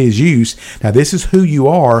aside for His use. Now this is who you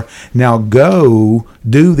are. Now go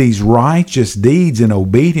do these righteous deeds in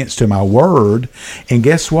obedience to my word. And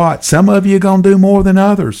guess what? Some of you are going to do more than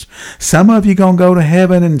others. Some of you are going to go to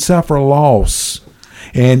heaven and suffer loss.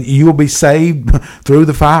 And you will be saved through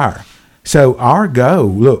the fire. So our go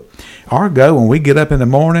when we get up in the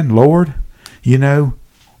morning, Lord, you've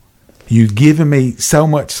given me so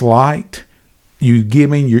much light. You've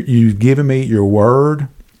given me your word.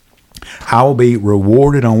 I will be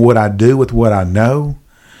rewarded on what I do with what I know.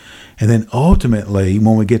 And then ultimately,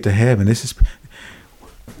 when we get to heaven,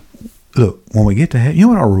 when we get to heaven, you know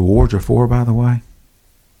what our rewards are for, by the way?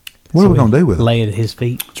 What are we going to do with them? Lay it at His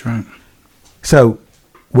feet. That's right. So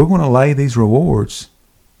we're going to lay these rewards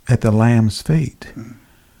at the Lamb's feet.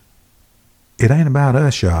 It ain't about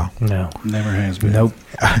us, y'all. No. Never has been. Nope.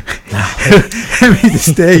 Let me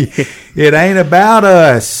just tell you, it ain't about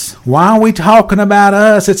us. Why are we talking about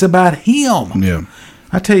us? It's about Him. Yeah.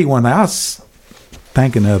 I tell you one thing. I was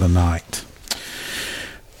thinking the other night.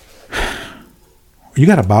 You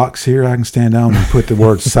got a box here I can stand on and put the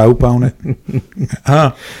word soap on it?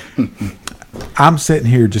 I'm sitting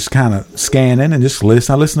here just kind of scanning and just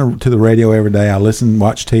listening. I listen to the radio every day. I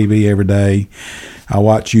watch TV every day. I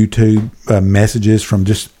watch YouTube messages from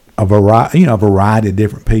just a variety of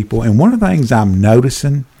different people. And one of the things I'm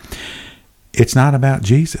noticing, it's not about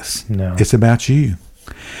Jesus. No. It's about you.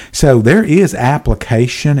 So there is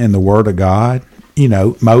application in the Word of God.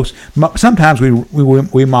 Sometimes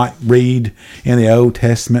we might read in the Old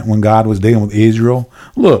Testament when God was dealing with Israel.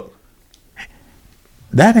 Look,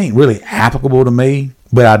 that ain't really applicable to me,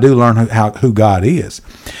 but I do learn who God is.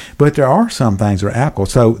 But there are some things that are applicable.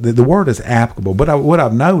 So the word is applicable. But what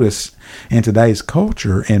I've noticed in today's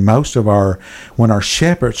culture, and most of when our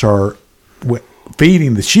shepherds are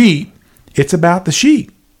feeding the sheep, it's about the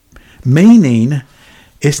sheep. Meaning,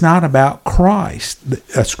 it's not about Christ.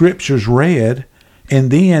 A scripture's read, and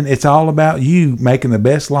then it's all about you making the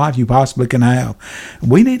best life you possibly can have.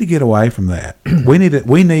 We need to get away from that. We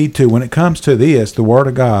need to, when it comes to this, the Word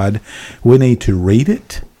of God, we need to read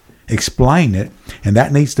it, explain it, and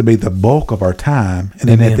that needs to be the bulk of our time. And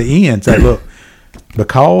then at the end, say, look,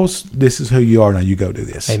 because this is who you are, now you go do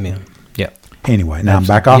this. Amen. Yeah. Anyway, now I'm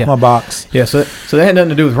back off my box. Yeah, so that had nothing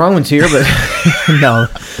to do with Romans here, but no,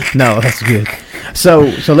 that's good. So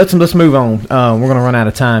let's move on. We're going to run out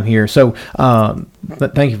of time here. So,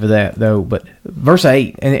 but thank you for that, though. But verse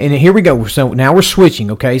 8, and here we go. So now we're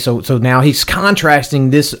switching. Okay, so now he's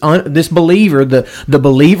contrasting this believer, the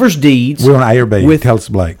believer's deeds. We're on A or B. Tell us,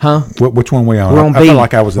 Blake. Huh? Which one are we on? We're on B. I feel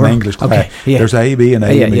like I was in English class. Okay, yeah. There's A, B, and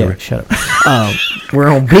A. Yeah. Shut up. We're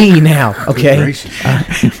on B now. Okay.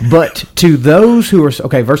 But to those who are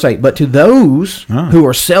verse 8. But to those who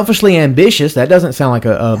are selfishly ambitious, that doesn't sound like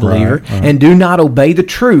a believer, right. And do not obey the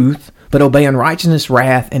truth, but obey unrighteousness,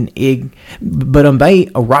 wrath, and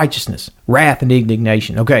wrath and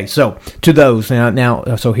indignation. Okay, so to those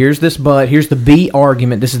now. So here's this. But here's the B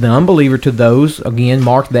argument. This is the unbeliever. To those, again,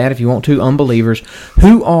 mark that if you want to. Unbelievers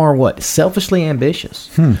who are what? Selfishly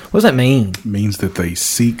ambitious. What does that mean? It means that they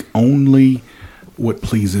seek only what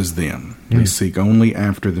pleases them. They seek only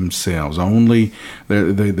after themselves. Only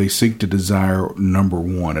they seek to desire number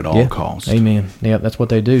one at all costs. Amen. Yeah, that's what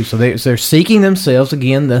they do. So they're seeking themselves.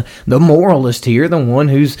 Again, the moralist here, the one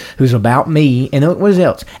who's about me, and what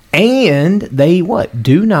else? And they what?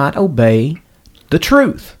 Do not obey the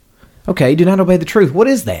truth. Okay, do not obey the truth. What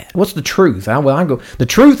is that? What's the truth? The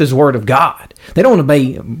truth is the Word of God. They don't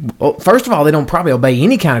obey. First of all, they don't probably obey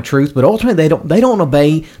any kind of truth, but ultimately they don't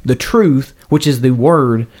obey the truth, which is the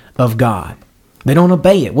Word of God. They don't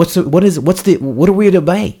obey it. What are we to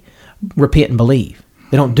obey? Repent and believe.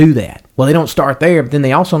 They don't do that. Well, they don't start there, but then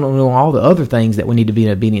they also don't know all the other things that we need to be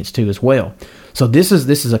in obedience to as well. So this is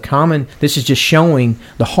just showing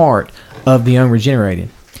the heart of the unregenerated.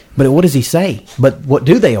 But what does he say? But what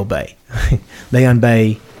do they obey? They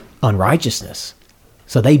obey unrighteousness.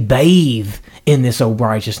 So they bathe in this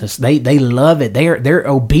unrighteousness. They love it. Their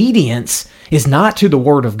obedience is not to the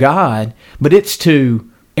Word of God, but it's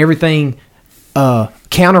to everything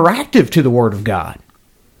counteractive to the Word of God.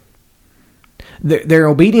 Their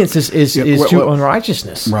obedience is to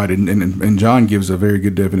unrighteousness. Right, and John gives a very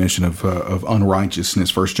good definition of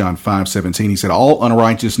unrighteousness. 1 John 5:17, he said, all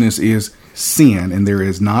unrighteousness is sin, and there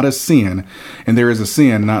is not a sin, and there is a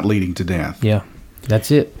sin not leading to death. Yeah, that's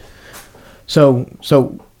it. So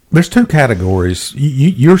there's two categories.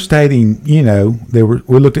 You're stating, we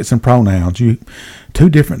looked at some pronouns. Two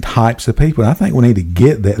different types of people. And I think we need to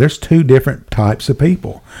get that. There's two different types of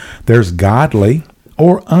people. There's godly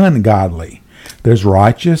or ungodly. There's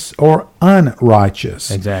righteous or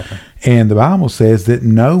unrighteous. Exactly. And the Bible says that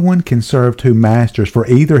no one can serve two masters, for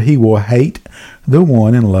either he will hate the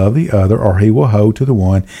one and love the other, or he will hold to the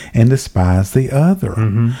one and despise the other.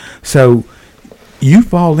 Mm-hmm. So you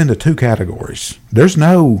fall into two categories. There's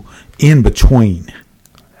no in between.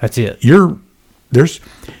 That's it. There's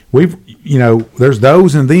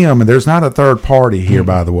those and them, and there's not a third party here. Mm-hmm.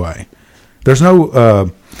 By the way, there's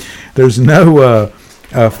no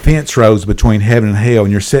fence rows between heaven and hell,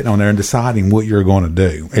 and you're sitting on there and deciding what you're going to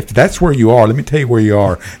do. If that's where you are, let me tell you where you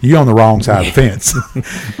are. You're on the wrong side of the fence.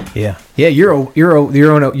 Yeah.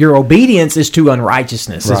 Your obedience is to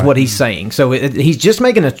unrighteousness, right. Is what he's saying. So he's just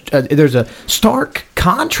making there's a stark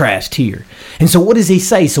contrast here. And so what does he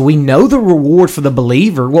say? So we know the reward for the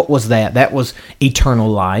believer. What was that? That was eternal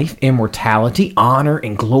life, immortality, honor,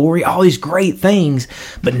 and glory, all these great things.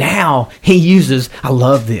 But now he uses, I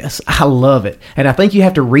love this. I love it. And I think you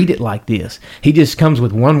have to read it like this. He just comes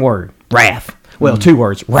with one word, wrath. Well, two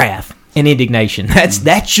words, wrath and indignation.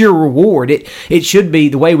 That's your reward. It should be,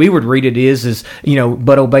 the way we would read it is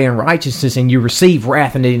but obey unrighteousness and you receive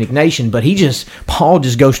wrath and indignation. But Paul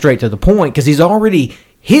just goes straight to the point, because he's already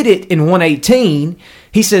hit it in 1:18.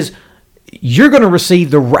 He says, you're going to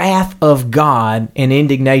receive the wrath of God and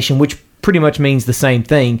indignation, which pretty much means the same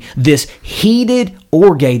thing. This heated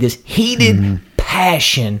orge, this heated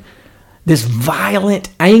passion, this violent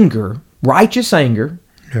anger, righteous anger.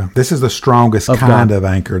 Yeah, this is the strongest kind of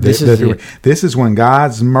anger. This is when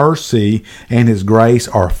God's mercy and His grace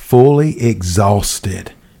are fully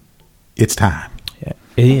exhausted. It's time. Yeah,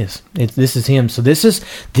 it is. This is Him. So this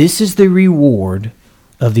is the reward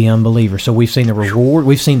of the unbeliever. So we've seen the reward,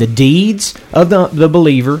 we've seen the deeds of the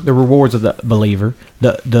believer, the rewards of the believer.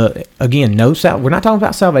 Again, we're not talking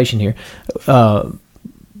about salvation here.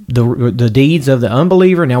 The deeds of the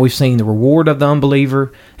unbeliever. Now we've seen the reward of the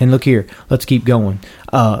unbeliever. And look here, let's keep going.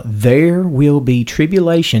 There will be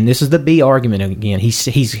tribulation. This is the B argument again.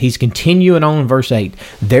 He's continuing on in verse 8.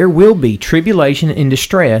 There will be tribulation and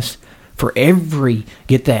distress for every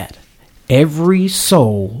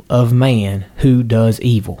soul of man who does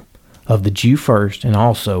evil, of the Jew first and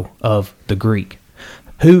also of the Greek.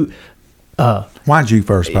 Why Jew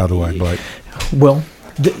first, by the way, Blake? Well,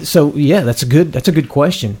 that's a good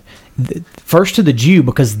question. First to the Jew,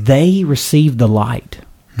 because they received the light.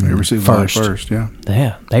 They received the light first, yeah.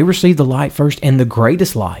 Yeah, they received the light first, and the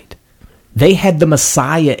greatest light. They had the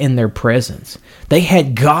Messiah in their presence. They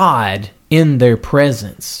had God in their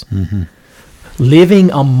presence,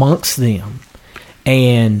 living amongst them,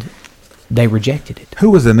 and they rejected it.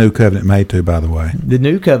 Who was the new covenant made to, by the way? The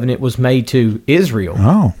new covenant was made to Israel.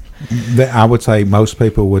 Oh, I would say most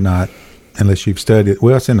people would not, unless you've studied it.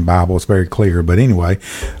 Well, it's in the Bible. It's very clear. But anyway,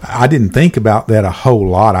 I didn't think about that a whole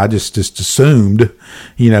lot. I just assumed,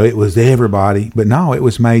 it was everybody. But no, it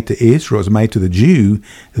was made to Israel. It was made to the Jew,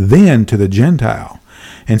 then to the Gentile.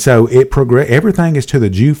 And so everything is to the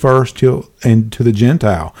Jew first and to the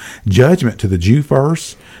Gentile. Judgment to the Jew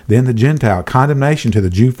first, then the Gentile. Condemnation to the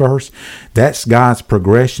Jew first. That's God's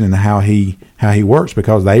progression in how he works,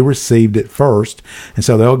 because they received it first. And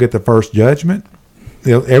so they'll get the first judgment.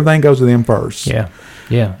 Everything goes to them first. Yeah.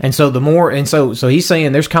 And so so he's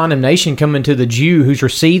saying there's condemnation coming to the Jew who's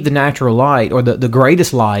received the natural light, or the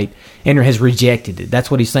greatest light, and has rejected it. That's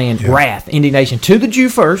what he's saying. Yeah. Wrath, indignation to the Jew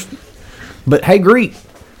first, but hey, Greek,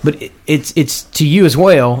 but it's to you as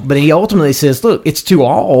well. But he ultimately says, look, it's to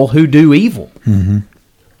all who do evil.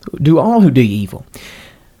 Do all who do evil.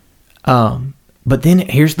 But then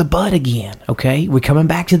here's the but again, okay? We're coming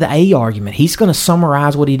back to the A argument. He's going to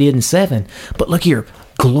summarize what he did in 7. But look here,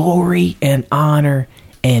 glory and honor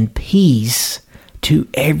and peace to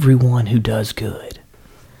everyone who does good.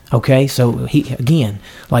 Okay, so he, again,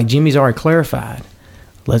 like Jimmy's already clarified,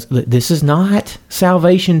 this is not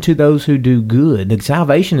salvation to those who do good. The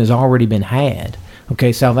salvation has already been had.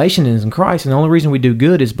 Okay, salvation is in Christ, and the only reason we do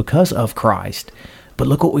good is because of Christ. But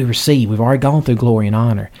look what we receive. We've already gone through glory and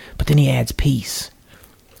honor. But then he adds peace.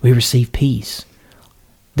 We receive peace.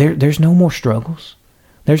 There's no more struggles.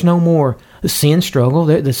 There's no more sin struggle.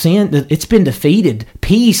 The sin, it's been defeated.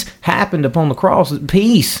 Peace happened upon the cross.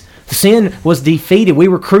 Peace. Sin was defeated. We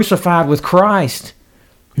were crucified with Christ.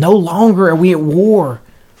 No longer are we at war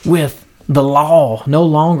with the law. No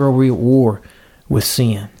longer are we at war with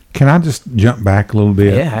sin. Can I just jump back a little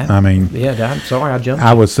bit? Yeah. I'm sorry I jumped.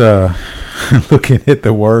 I was looking at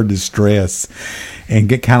the word distress and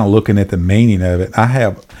kind of looking at the meaning of it. I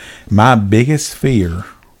have my biggest fear,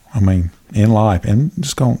 in life, and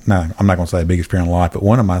I'm not going to say biggest fear in life, but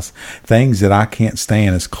one of my things that I can't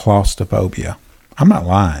stand is claustrophobia. I'm not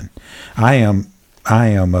lying. I am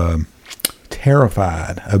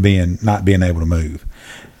terrified of not being able to move.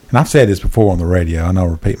 And I've said this before on the radio. I know I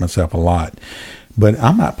repeat myself a lot. But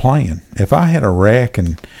I'm not playing. If I had a wreck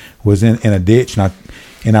and was in a ditch and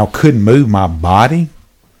I couldn't move my body,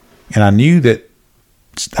 and I knew that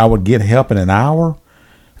I would get help in an hour,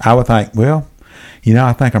 I would think, well,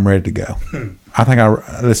 I think I'm ready to go.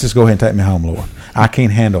 Let's just go ahead and take me home, Lord. I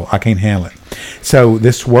can't handle it. So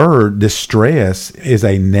this word, distress, is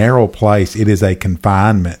a narrow place. It is a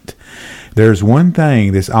confinement. There's one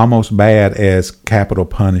thing that's almost bad as capital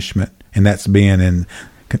punishment, and that's being in,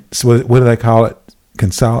 what do they call it?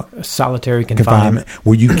 Solitary confinement.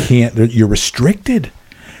 Where you're restricted.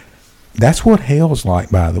 That's what hell's like,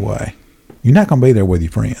 by the way. You're not going to be there with your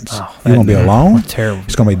friends. You're going to be alone. Terrible.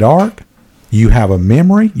 It's going to be dark. You have a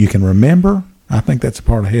memory. You can remember. I think that's a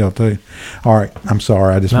part of hell too. All right. I'm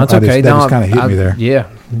sorry. That just kind of hit me there. Yeah.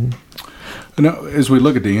 Now, as we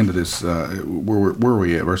look at the end of this, where are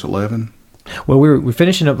we at? Verse 11? Well, we're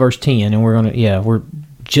finishing up verse 10, and we're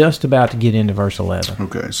just about to get into verse 11.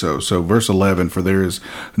 Okay, so verse 11, for there is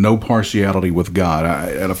no partiality with God.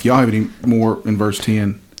 And if y'all have any more in verse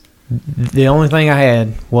 10? The only thing I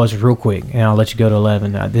had was real quick, and I'll let you go to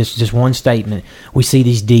 11. This is just one statement. We see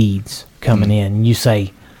these deeds coming in, and you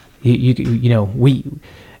say,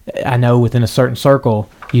 I know within a certain circle,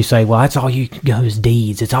 you say, well, that's all you go is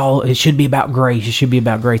deeds. It should be about grace. It should be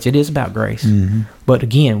about grace. It is about grace. Mm-hmm. But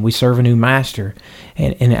again, we serve a new master.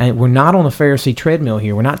 And we're not on a Pharisee treadmill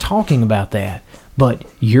here. We're not talking about that. But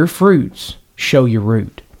your fruits show your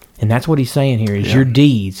root. And that's what he's saying here is your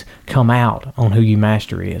deeds come out on who your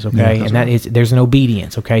master is, okay? And that is, there's an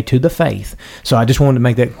obedience, okay, to the faith. So I just wanted to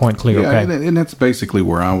make that point clear, okay? And that's basically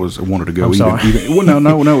where I wanted to go. I'm sorry.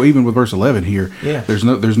 Even with verse 11 here,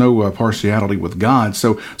 there's no partiality with God.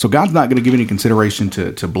 So God's not going to give any consideration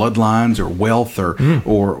to bloodlines or wealth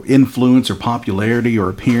or influence or popularity or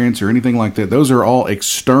appearance or anything like that. Those are all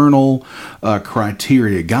external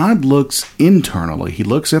criteria. God looks internally. He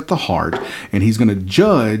looks at the heart, and he's going to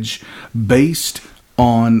judge based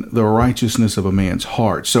on the righteousness of a man's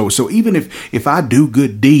heart. So even if I do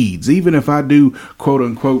good deeds, even if I do quote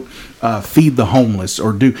unquote feed the homeless,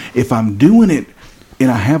 if I'm doing it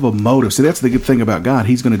and I have a motive, see, that's the good thing about God.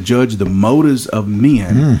 He's going to judge the motives of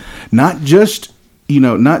men, not just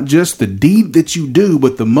the deed that you do,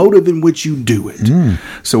 but the motive in which you do it.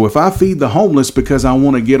 So if I feed the homeless because I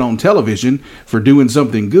want to get on television for doing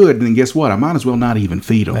something good, then guess what? I might as well not even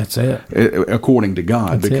feed them. That's it. According to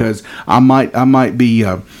God, because I might be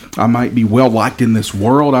well liked in this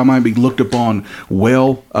world. I might be looked upon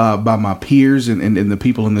well by my peers and the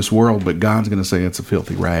people in this world. But God's going to say it's a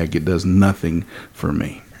filthy rag. It does nothing for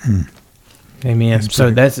me. Amen.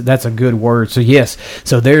 So that's a good word. So yes,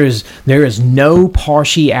 so there is no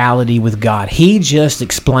partiality with God. He just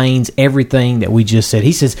explains everything that we just said.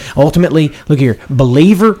 He says ultimately, look here,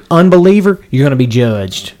 believer, unbeliever, you're going to be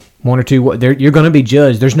judged. One or two, you're going to be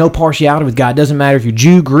judged. There's no partiality with God. It doesn't matter if you're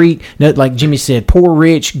Jew, Greek, like Jimmy said, poor,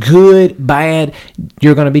 rich, good, bad,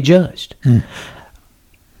 you're going to be judged.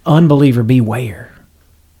 Unbeliever, beware.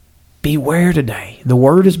 Beware today. The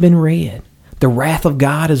word has been read. The wrath of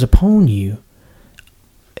God is upon you.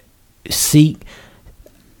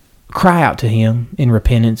 Cry out to him in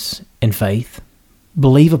repentance and faith.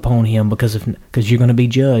 Believe upon him because you're going to be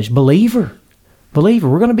judged. Believer,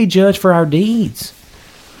 we're going to be judged for our deeds.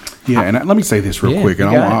 Yeah, and let me say this real quick. And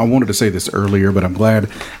I wanted to say this earlier, but I'm glad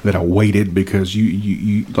that I waited because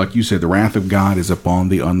you like you said, the wrath of God is upon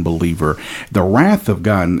the unbeliever. The wrath of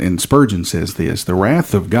God, and Spurgeon says this, the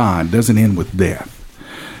wrath of God doesn't end with death.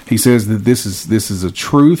 He says that this is a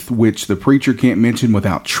truth which the preacher can't mention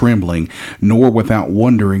without trembling, nor without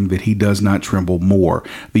wondering that he does not tremble more.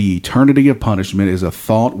 The eternity of punishment is a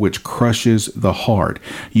thought which crushes the heart.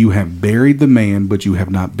 You have buried the man, but you have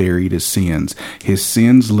not buried his sins. His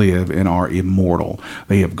sins live and are immortal.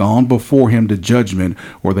 They have gone before him to judgment,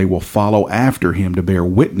 or they will follow after him to bear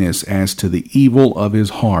witness as to the evil of his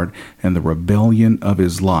heart and the rebellion of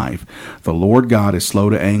his life. The Lord God is slow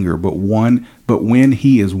to anger, but when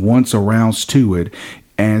he is once aroused to it,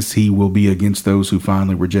 as he will be against those who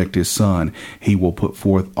finally reject his son, he will put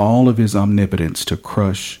forth all of his omnipotence to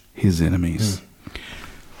crush his enemies.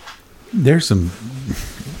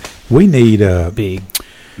 We need big.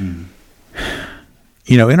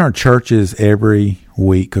 In our churches every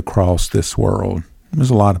week across this world, there's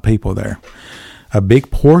a lot of people there. A big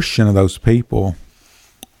portion of those people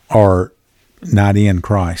are not in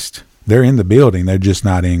Christ. They're in the building, they're just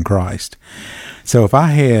not in Christ. So if I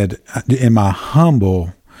had, in my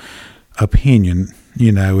humble opinion,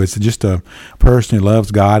 as just a person who loves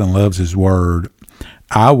God and loves his word,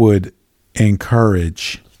 I would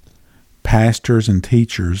encourage pastors and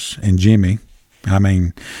teachers, and Jimmy, I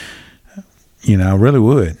really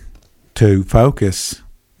would, to focus,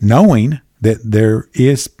 knowing that there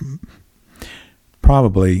is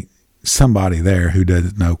probably somebody there who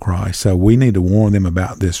doesn't know Christ. So we need to warn them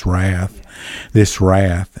about this wrath.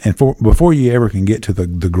 And before you ever can get to the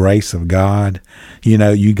grace of God,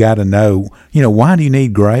 you got to know, why do you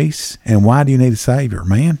need grace and why do you need a Savior,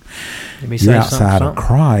 man? You're outside of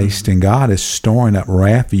Christ, and God is storing up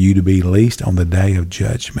wrath for you to be released on the day of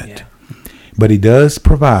judgment. Yeah. But he does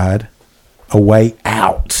provide a way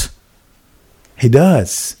out. He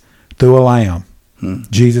does, through a lamb,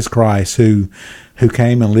 Jesus Christ, who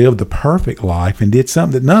came and lived the perfect life and did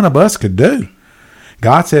something that none of us could do.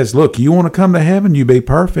 God says, look, you want to come to heaven, you be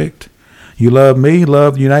perfect. You love me,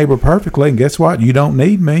 love your neighbor perfectly, and guess what? You don't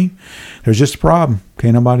need me. There's just a problem.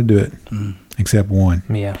 Can't nobody do it except one.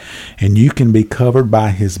 Yeah. And you can be covered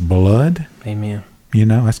by his blood. Amen.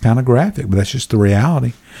 That's kind of graphic, but that's just the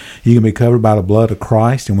reality. You can be covered by the blood of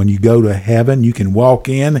Christ, and when you go to heaven, you can walk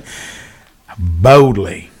in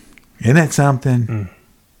boldly. Isn't that something?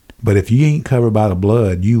 But if you ain't covered by the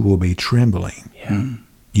blood, you will be trembling. Yeah.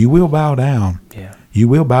 You will bow down. Yeah. You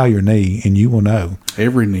will bow your knee, and you will know.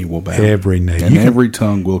 Every knee will bow. Every knee. And every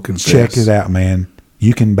tongue will confess. Check it out, man.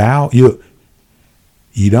 You can bow.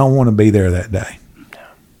 You don't want to be there that day. No.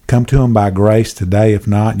 Come to him by grace today. If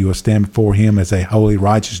not, you will stand before him as a holy,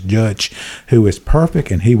 righteous judge who is perfect,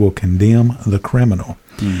 and he will condemn the criminal.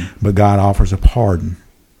 But God offers a pardon.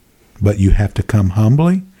 But you have to come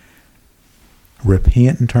humbly,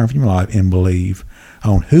 repent and turn from your life and believe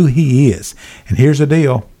on who he is. And here's the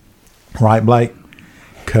deal, right, Blake?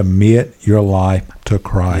 Commit your life to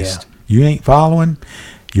Christ. You ain't following,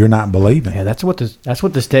 you're not believing. Yeah, that's what this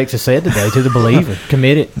text has said today to the believer.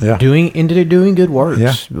 Commit it, Yeah. doing good works.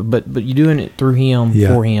 Yeah. But you're doing it through Him,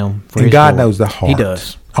 Yeah. for Him, for And His God glory. knows the heart. He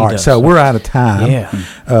does. All right, so we're out of time.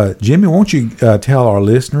 Yeah. Jimmy, won't you tell our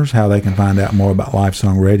listeners how they can find out more about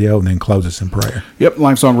Lifesong Radio and then close us in prayer? Yep,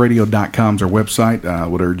 lifesongradio.com is our website. I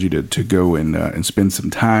would urge you to go and spend some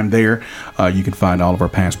time there. You can find all of our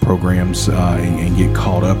past programs and get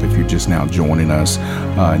caught up if you're just now joining us.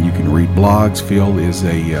 And you can read blogs. Phil is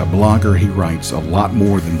a blogger. He writes a lot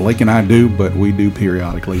more than Blake and I do, but we do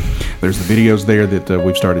periodically. There's the videos there that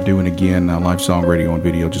we've started doing again, Lifesong Radio on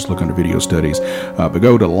video. Just look under video studies. But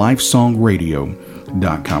go to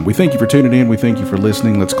lifesongradio.com. We thank you for tuning in. We thank you for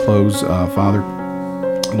listening. Let's close. Father,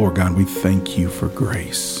 Lord God, we thank you for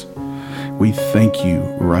grace. We thank you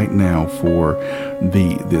right now for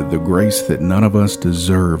the grace that none of us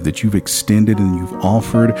deserve, that you've extended and you've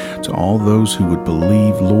offered to all those who would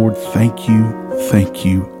believe. Lord, thank you, thank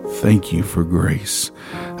you, thank you for grace.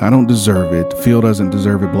 I don't deserve it. Phil doesn't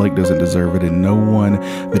deserve it. Blake doesn't deserve it. And no one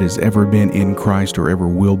that has ever been in Christ or ever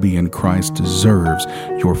will be in Christ deserves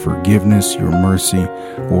your forgiveness, your mercy,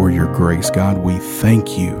 or your grace. God, we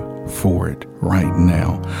thank you for it right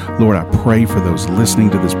now. Lord, I pray for those listening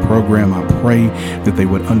to this program. I pray that they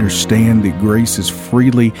would understand that grace is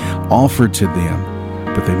freely offered to them,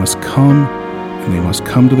 but they must come and they must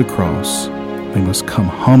come to the cross. They must come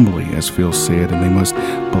humbly, as Phil said, and they must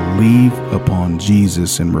believe upon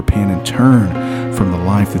Jesus and repent and turn from the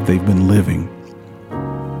life that they've been living.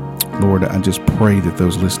 Lord, I just pray that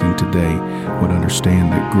those listening today would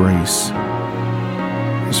understand that grace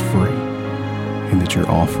is free and that you're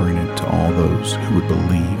offering it to all those who would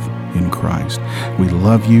believe in Christ. We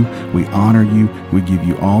love you. We honor you. We give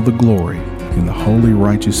you all the glory. In the holy,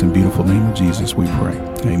 righteous, and beautiful name of Jesus, we pray.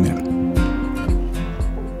 Amen.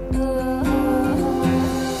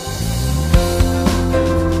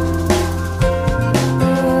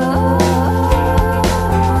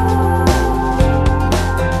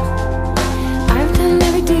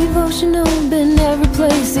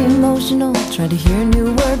 Try to hear a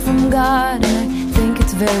new word from God, and I think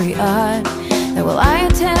it's very odd that while I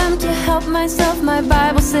attempt to help myself, my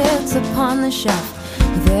Bible sits upon the shelf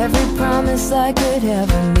with every promise I could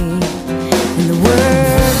ever need. And the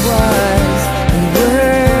Word was, and the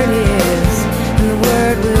Word is, and the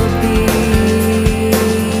Word will be.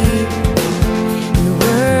 And the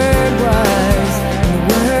Word was, and the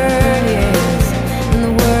Word is, and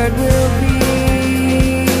the Word will be.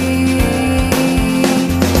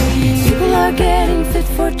 Getting fit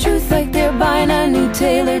for truth like they're buying a new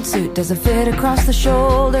tailored suit. Does it fit across the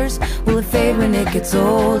shoulders? Will it fade when it gets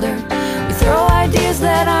older? We throw ideas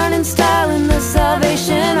that aren't in style in the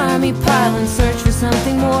Salvation Army pile and search for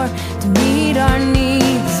something more to meet our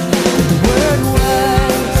needs. But the Word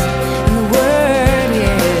was, and the Word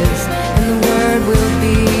is, and the Word will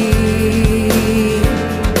be.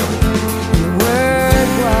 And the Word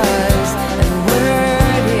was, and the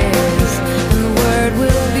Word is, and the Word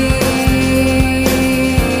will be.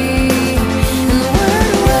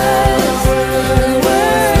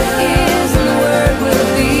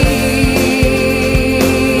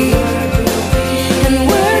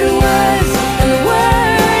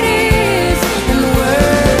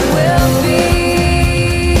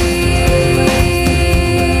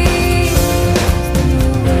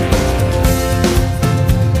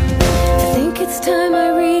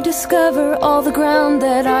 All the ground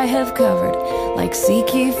that I have covered, like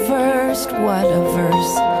seek ye first, what a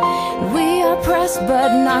verse. We are pressed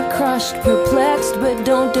but not crushed, perplexed but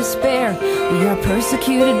don't despair. We are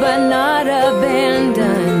persecuted but not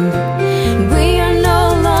abandoned. We are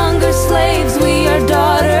no longer slaves, we are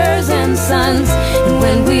daughters and sons. And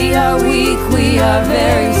when we are weak, we are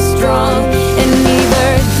very strong.